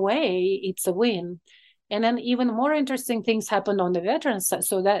maybe in a way it's a win. And then even more interesting things happened on the veterans side.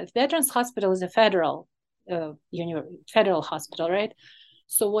 So that Veterans Hospital is a federal hospital, right?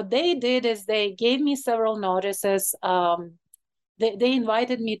 So what they did is they gave me several notices. They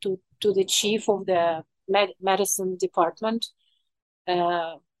invited me to the chief of the medicine department,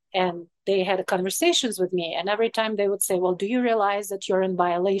 and they had conversations with me. And every time they would say, well, do you realize that you're in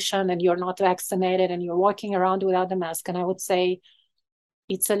violation and you're not vaccinated and you're walking around without a mask? And I would say,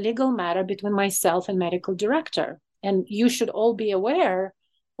 it's a legal matter between myself and medical director. And you should all be aware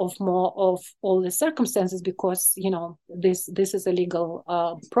of all the circumstances, because, this is a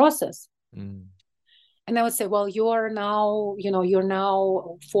legal process. Mm. And I would say, well, you're now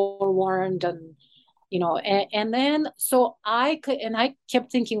forewarned, and and then so I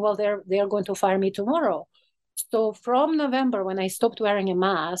kept thinking, well, they're going to fire me tomorrow. So from November, when I stopped wearing a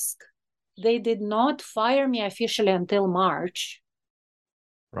mask, they did not fire me officially until March.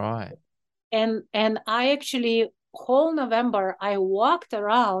 Right. And I actually, whole November, I walked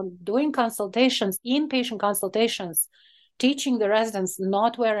around doing consultations, inpatient consultations, teaching the residents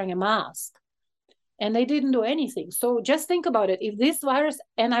not wearing a mask. And they didn't do anything. So just think about it. If this virus,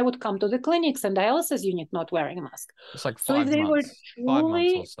 and I would come to the clinics and dialysis unit not wearing a mask. It's like so if they were truly, 5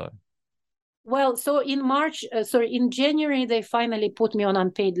 months or so. Well, so in January, they finally put me on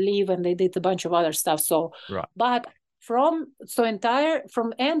unpaid leave, and they did a bunch of other stuff. So, right. But from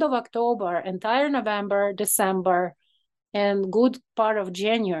end of October, entire November, December, and good part of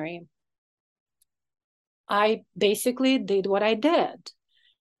January, I basically did what I did.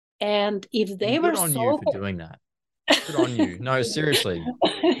 And if they were good on you for doing that. Good on you. No, seriously.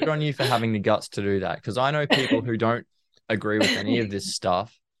 Good on you for having the guts to do that. Because I know people who don't agree with any of this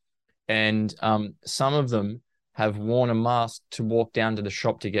stuff. And some of them have worn a mask to walk down to the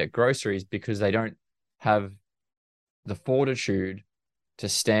shop to get groceries because they don't have the fortitude to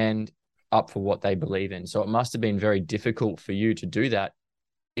stand up for what they believe in. So it must have been very difficult for you to do that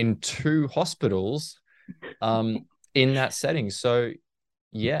in 2 hospitals in that setting. So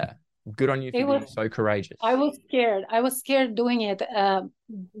yeah, good on you for being so courageous. I was scared doing it.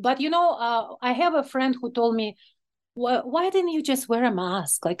 But I have a friend who told me, well, why didn't you just wear a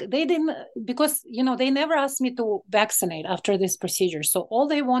mask? Like they didn't, because, they never asked me to vaccinate after this procedure. So all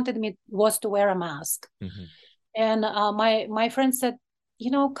they wanted me was to wear a mask. Mm-hmm. And my friend said,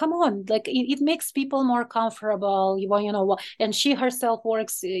 come on, like it makes people more comfortable. And she herself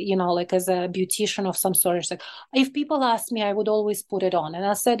works, like as a beautician of some sort. She's like, if people ask me, I would always put it on. And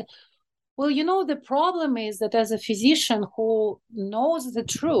I said, well, the problem is that as a physician who knows the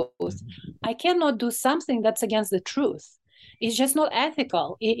truth, I cannot do something that's against the truth. It's just not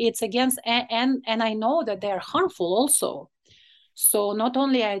ethical. It's against, and I know that they're harmful also. So not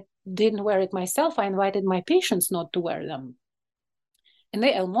only I didn't wear it myself, I invited my patients not to wear them. And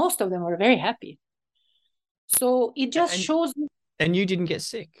most of them were very happy. So it just shows. And you didn't get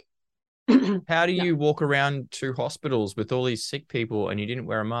sick. How do you walk around 2 hospitals with all these sick people and you didn't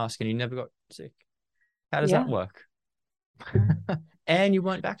wear a mask and you never got sick? How does that work? And you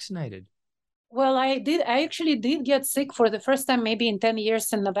weren't vaccinated. Well, I actually did get sick for the first time maybe in 10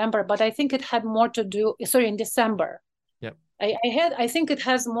 years in November, but I think it had more to do, in December. Yep. I think it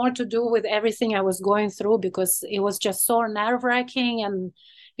has more to do with everything I was going through, because it was just so nerve-wracking, and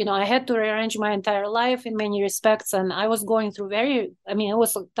I had to rearrange my entire life in many respects, and I was going through it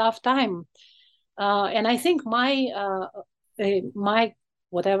was a tough time. And I think my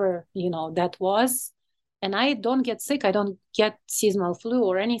whatever that was, and I don't get sick. I don't get seasonal flu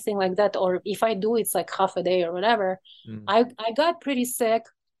or anything like that. Or if I do, it's like half a day or whatever. I got pretty sick.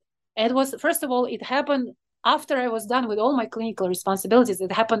 It was, first of all, it happened after I was done with all my clinical responsibilities.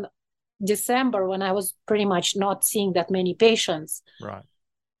 It happened December, when I was pretty much not seeing that many patients. Right.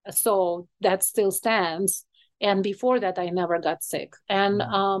 So that still stands. And before that, I never got sick. And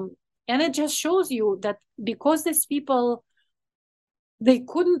it just shows you that because these people, they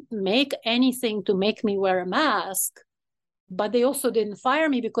couldn't make anything to make me wear a mask, but they also didn't fire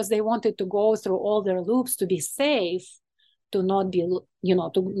me because they wanted to go through all their loops to be safe, to not be,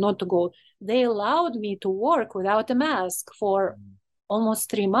 not to go. They allowed me to work without a mask for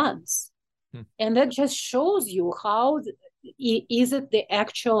almost 3 months. And that just shows you how, is it the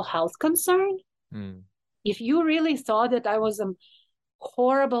actual health concern? If you really thought that I was a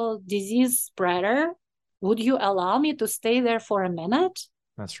horrible disease spreader, would you allow me to stay there for a minute?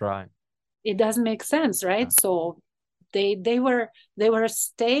 That's right. It doesn't make sense, right? So they were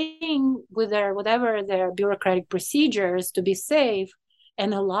staying with their bureaucratic procedures to be safe,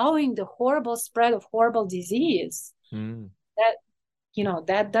 and allowing the horrible spread of horrible disease.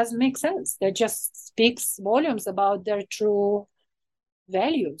 That doesn't make sense. That just speaks volumes about their true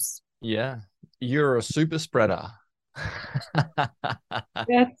values. Yeah, you're a super spreader.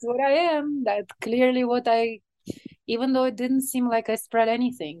 That's what I am. That's clearly what even though it didn't seem like I spread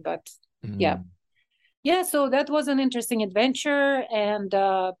anything, but yeah. So that was an interesting adventure. And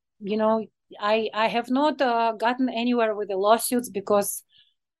I have not gotten anywhere with the lawsuits, because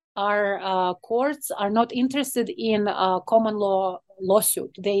our courts are not interested in a common law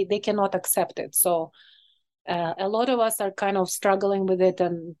lawsuit. They cannot accept it. So a lot of us are kind of struggling with it,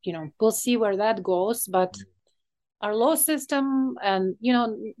 and we'll see where that goes. But our law system, and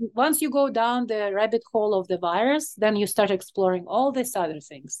once you go down the rabbit hole of the virus, then you start exploring all these other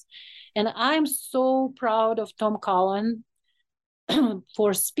things. And I'm so proud of Tom Cullen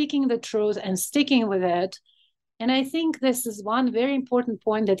for speaking the truth and sticking with it. And I think this is one very important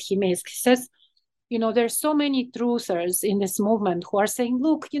point that he makes. He says, there's so many truthers in this movement who are saying,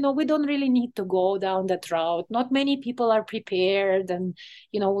 look, we don't really need to go down that route. Not many people are prepared, and,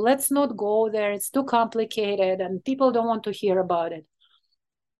 let's not go there. It's too complicated and people don't want to hear about it.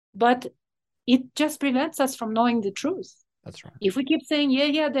 But it just prevents us from knowing the truth. That's right. If we keep saying,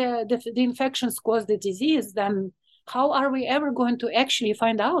 the infections cause the disease, then how are we ever going to actually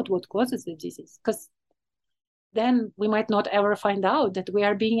find out what causes the disease? Because then we might not ever find out that we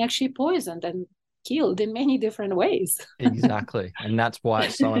are being actually poisoned and killed in many different ways. Exactly. And that's why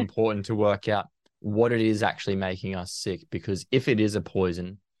it's so important to work out what it is actually making us sick. Because if it is a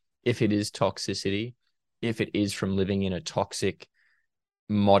poison, if it is toxicity, if it is from living in a toxic,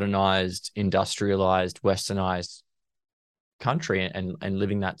 modernized, industrialized, westernized country and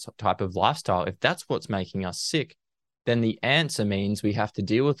living that type of lifestyle, if that's what's making us sick, then the answer means we have to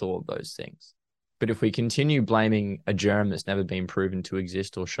deal with all of those things. But if we continue blaming a germ that's never been proven to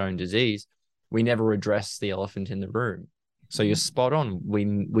exist or shown disease, we never address the elephant in the room. So you're spot on. We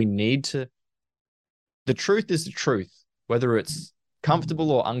need to, the truth is the truth, whether it's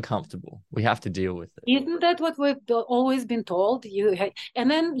comfortable or uncomfortable, we have to deal with it. Isn't that what we've always been told?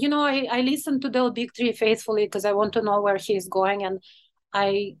 And then, I listen to Del Bigtree faithfully because I want to know where he's going. And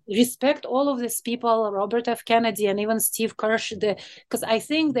I respect all of these people, Robert F. Kennedy and even Steve Kirsch, because I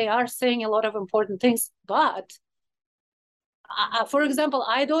think they are saying a lot of important things. But for example,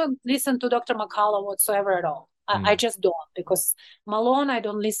 I don't listen to Dr. McCullough whatsoever at all. I just don't, because Malone, I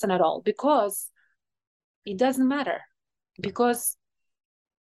don't listen at all, because it doesn't matter. Because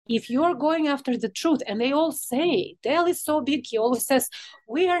if you're going after the truth, and they all say, Dale is so big, he always says,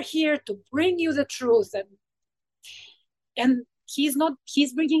 we are here to bring you the truth. And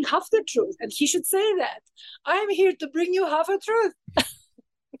he's bringing half the truth, and he should say that. I'm here to bring you half a truth.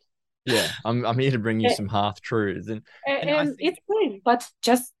 Yeah, I'm here to bring you some half truths, and it's fine, but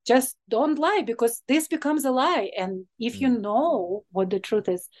just don't lie, because this becomes a lie. And if you know what the truth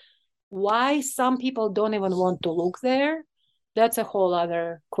is, why some people don't even want to look there, that's a whole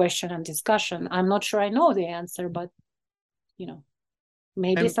other question and discussion. I'm not sure I know the answer, but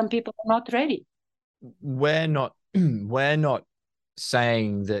maybe some people are not ready. We're not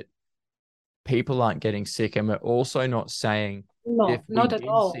saying that people aren't getting sick, and we're also not saying if we not at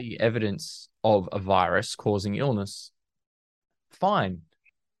all. see evidence of a virus causing illness, fine,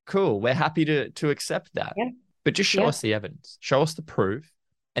 cool, we're happy to accept that. Yeah. but just show us the evidence, show us the proof,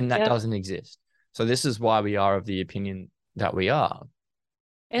 and that doesn't exist. So this is why we are of the opinion that we are.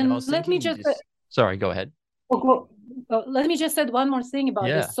 And let me just sorry, go ahead. Let me just add one more thing about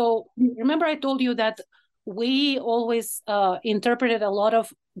this. So remember I told you that we always interpreted a lot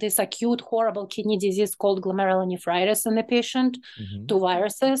of this acute horrible kidney disease called glomerulonephritis in the patient to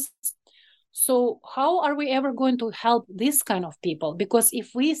viruses. So how are we ever going to help this kind of people? Because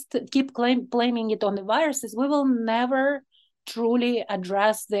if we keep blaming it on the viruses, we will never truly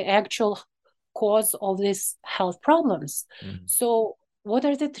address the actual cause of these health problems. So what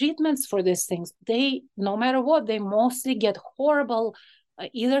are the treatments for these things? They, no matter what, they mostly get horrible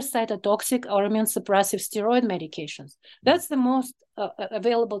either cytotoxic or immune suppressive steroid medications. That's the most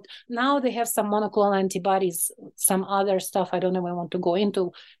available. Now they have some monoclonal antibodies, some other stuff I don't even want to go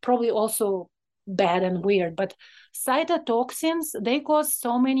into, probably also bad and weird. But cytotoxins, they cause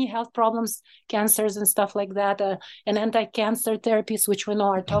so many health problems, cancers and stuff like that, and anti-cancer therapies, which we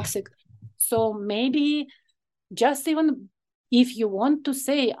know are toxic. So maybe just even if you want to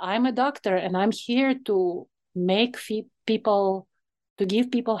say, I'm a doctor and I'm here to make people, to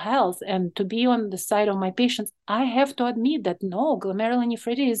give people health and to be on the side of my patients, I have to admit that no,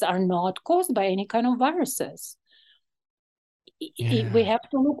 glomerulonephritis are not caused by any kind of viruses. We have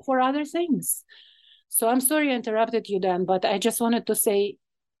to look for other things. So I'm sorry I interrupted you, Dan, but I just wanted to say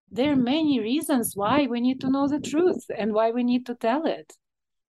there are many reasons why we need to know the truth and why we need to tell it.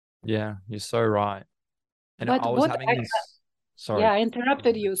 Yeah, you're so right. And but I was having this... Sorry. Yeah, I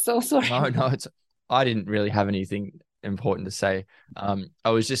interrupted you. So sorry. No, I didn't really have anything important to say. I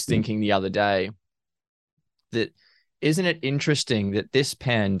was just thinking the other day that isn't it interesting that this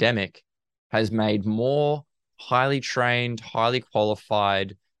pandemic has made more highly trained, highly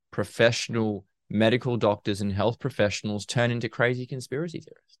qualified, professional medical doctors and health professionals turn into crazy conspiracy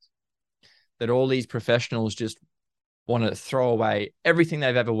theorists? That all these professionals just want to throw away everything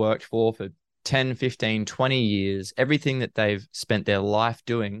they've ever worked for 10, 15, 20 years, everything that they've spent their life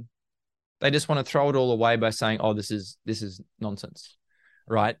doing. They just want to throw it all away by saying, oh, this is nonsense,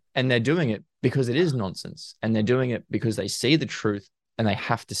 right? And they're doing it because it is nonsense. And they're doing it because they see the truth and they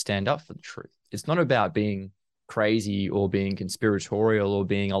have to stand up for the truth. It's not about being crazy or being conspiratorial or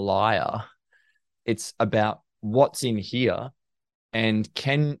being a liar. It's about what's in here. And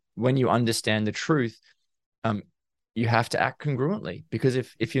when you understand the truth, you have to act congruently, because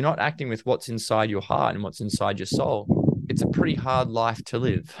if you're not acting with what's inside your heart and what's inside your soul, it's a pretty hard life to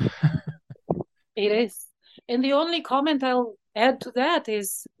live. It is. And the only comment I'll add to that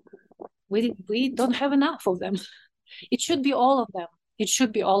is we don't have enough of them. It should be all of them. It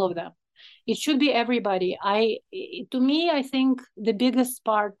should be all of them. It should be everybody. To me, I think the biggest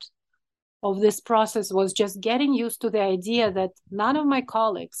part of this process was just getting used to the idea that none of my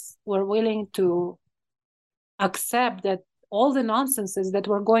colleagues were willing to accept that all the nonsenses that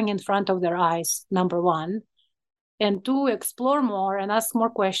were going in front of their eyes, number one, and two, explore more and ask more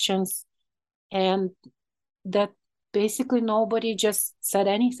questions, and that basically nobody just said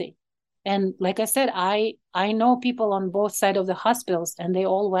anything. And like I said, I know people on both sides of the hospitals, and they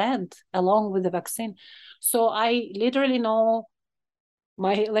all went along with the vaccine. So I literally know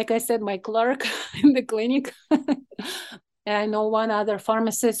like I said, my clerk in the clinic. I know one other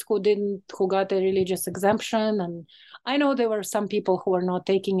pharmacist who got a religious exemption. And I know there were some people who are not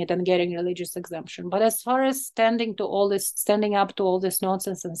taking it and getting religious exemption. But as far as standing up to all this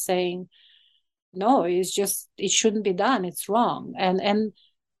nonsense and saying, no, it shouldn't be done. It's wrong. And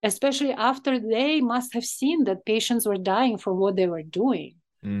especially after they must have seen that patients were dying from what they were doing.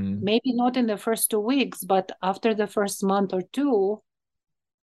 Maybe not in the first 2 weeks, but after the first month or two,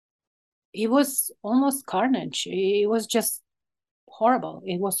 it was almost carnage. It was just horrible.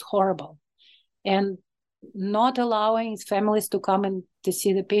 It was horrible. And not allowing families to come and to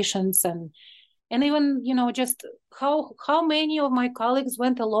see the patients, and even, just how many of my colleagues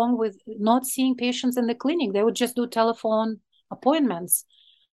went along with not seeing patients in the clinic. They would just do telephone appointments.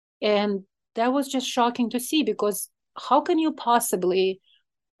 And that was just shocking to see, because how can you possibly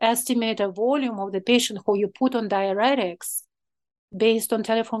estimate a volume of the patient who you put on diuretics based on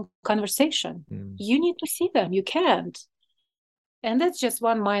telephone conversation? You need to see them. You can't. And that's just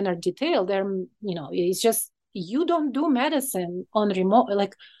one minor detail there. It's just, you don't do medicine on remote.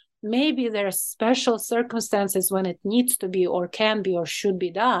 Like, maybe there are special circumstances when it needs to be or can be or should be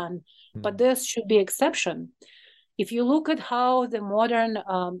done, but this should be exception. If you look at how the modern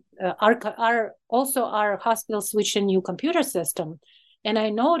our hospitals switch a new computer system, and I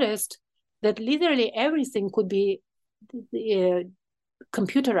noticed that literally everything could be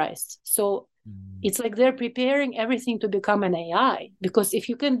computerized. So It's like they're preparing everything to become an AI, because if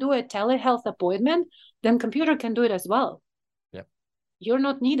you can do a telehealth appointment, then computer can do it as well. Yep. You're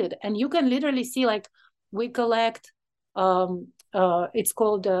not needed. And you can literally see, like, we collect, it's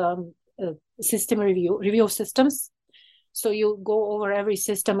called system review of systems. So you go over every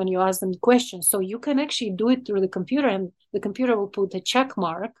system and you ask them questions. So you can actually do it through the computer, and the computer will put a check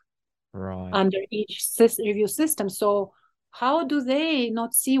mark under each review system. So how do they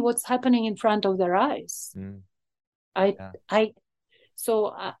not see what's happening in front of their eyes? I'm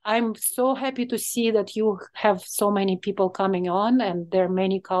so happy to see that you have so many people coming on, and there are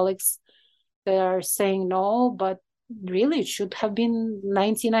many colleagues that are saying no, but really it should have been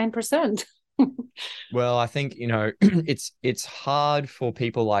 99%. Well, I think, it's hard for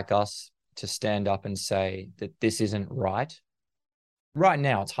people like us to stand up and say that this isn't right. Right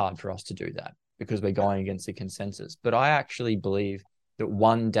now, it's hard for us to do that because we're going against the consensus. But I actually believe that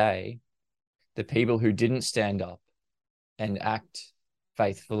one day, the people who didn't stand up and act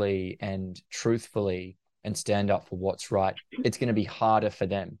faithfully and truthfully and stand up for what's right, it's going to be harder for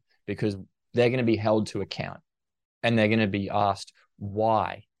them because they're going to be held to account, and they're going to be asked,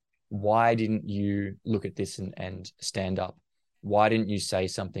 why? Why didn't you look at this and stand up? Why didn't you say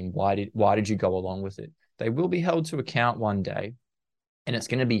something? Why did you go along with it? They will be held to account one day, and it's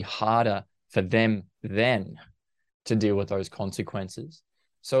going to be harder for them then to deal with those consequences.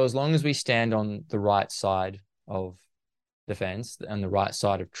 So as long as we stand on the right side of the fence and the right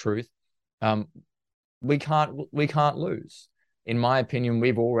side of truth, we can't lose. In my opinion,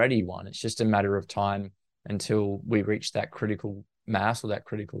 we've already won. It's just a matter of time until we reach that critical mass or that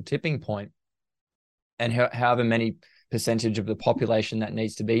critical tipping point. And however many percentage of the population that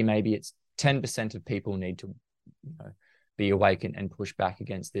needs to be, maybe it's 10% of people need to be awake and push back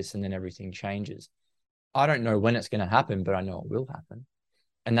against this, and then everything changes. I don't know when it's going to happen, but I know it will happen.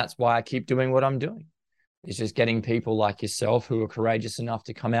 And that's why I keep doing what I'm doing. It's just getting people like yourself who are courageous enough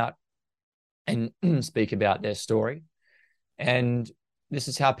to come out and speak about their story. And this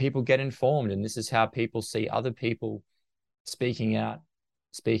is how people get informed, and this is how people see other people speaking out,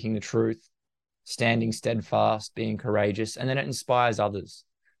 speaking the truth, standing steadfast, being courageous, and then it inspires others.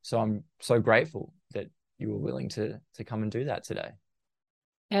 So I'm so grateful that you were willing to come and do that today.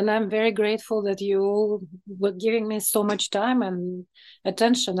 And I'm very grateful that you were giving me so much time and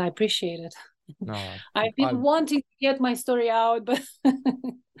attention. I appreciate it. No, I've been wanting to get my story out, but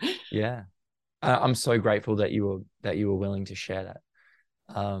yeah, I'm so grateful that you were willing to share that.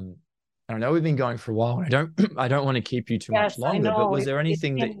 I know we've been going for a while, and I don't want to keep you too much longer, but was there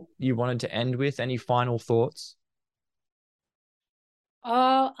anything that you wanted to end with? Any final thoughts?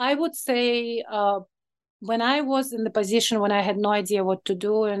 I would say, when I was in the position when I had no idea what to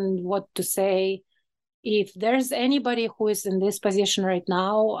do and what to say, if there's anybody who is in this position right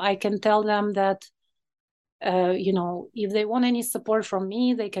now, I can tell them that, if they want any support from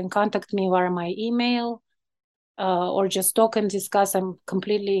me, they can contact me via my email, or just talk and discuss. I'm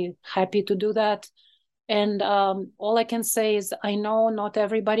completely happy to do that. And all I can say is, I know not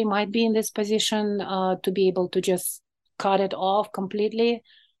everybody might be in this position to be able to just cut it off completely.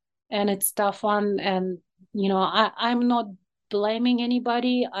 And it's tough one. And, I'm not blaming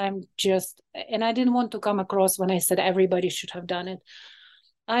anybody. And I didn't want to come across when I said everybody should have done it.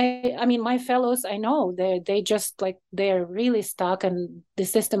 I mean, my fellows, I know they just like, they're really stuck, and the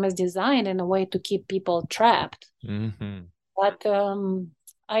system is designed in a way to keep people trapped. Mm-hmm. But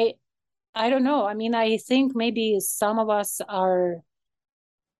I don't know. I mean, I think maybe some of us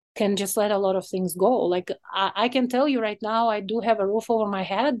can just let a lot of things go. Like I can tell you right now, I do have a roof over my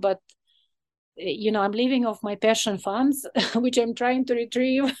head, but I'm living off my pension funds, which I'm trying to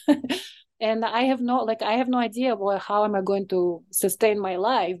retrieve. And I have no idea how am I going to sustain my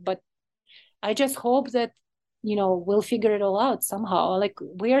life. But I just hope that, we'll figure it all out somehow. Like,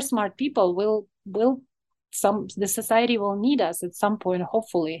 we are smart people. The society will need us at some point,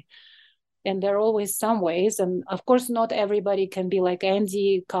 hopefully. And there are always some ways. And of course, not everybody can be like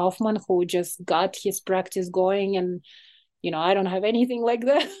Andy Kaufman, who just got his practice going. And, I don't have anything like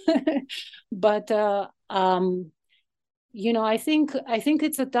that. But, I think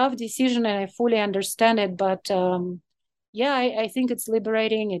it's a tough decision, and I fully understand it. But I think it's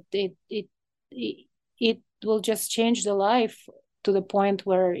liberating. It will just change the life to the point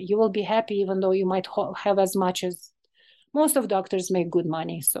where you will be happy, even though you might have as much as most of doctors make good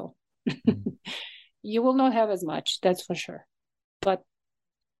money. So you will not have as much, that's for sure. But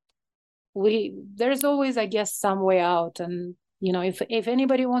there's always, I guess, some way out. And if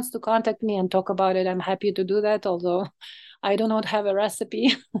anybody wants to contact me and talk about it, I'm happy to do that, although I do not have a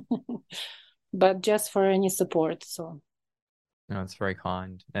recipe. But just for any support. So no, it's very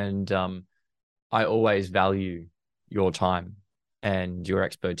kind. And I always value your time and your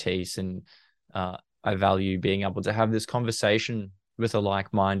expertise, and I value being able to have this conversation with a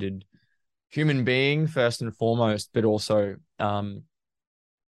like-minded human being first and foremost, but also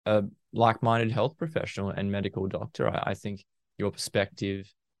a like-minded health professional and medical doctor. I think your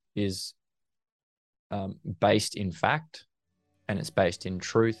perspective is based in fact, and it's based in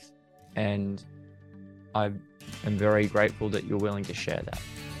truth, and I am very grateful that you're willing to share that.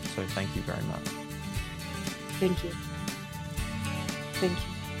 So thank you very much. Thank you. Thank you.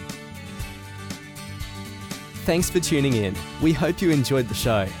 Thanks for tuning in. We hope you enjoyed the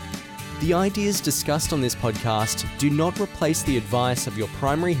show. The ideas discussed on this podcast do not replace the advice of your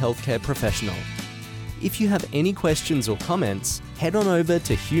primary healthcare professional. If you have any questions or comments, head on over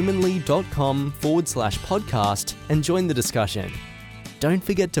to humanly.com/podcast and join the discussion. Don't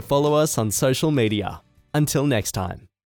forget to follow us on social media. Until next time.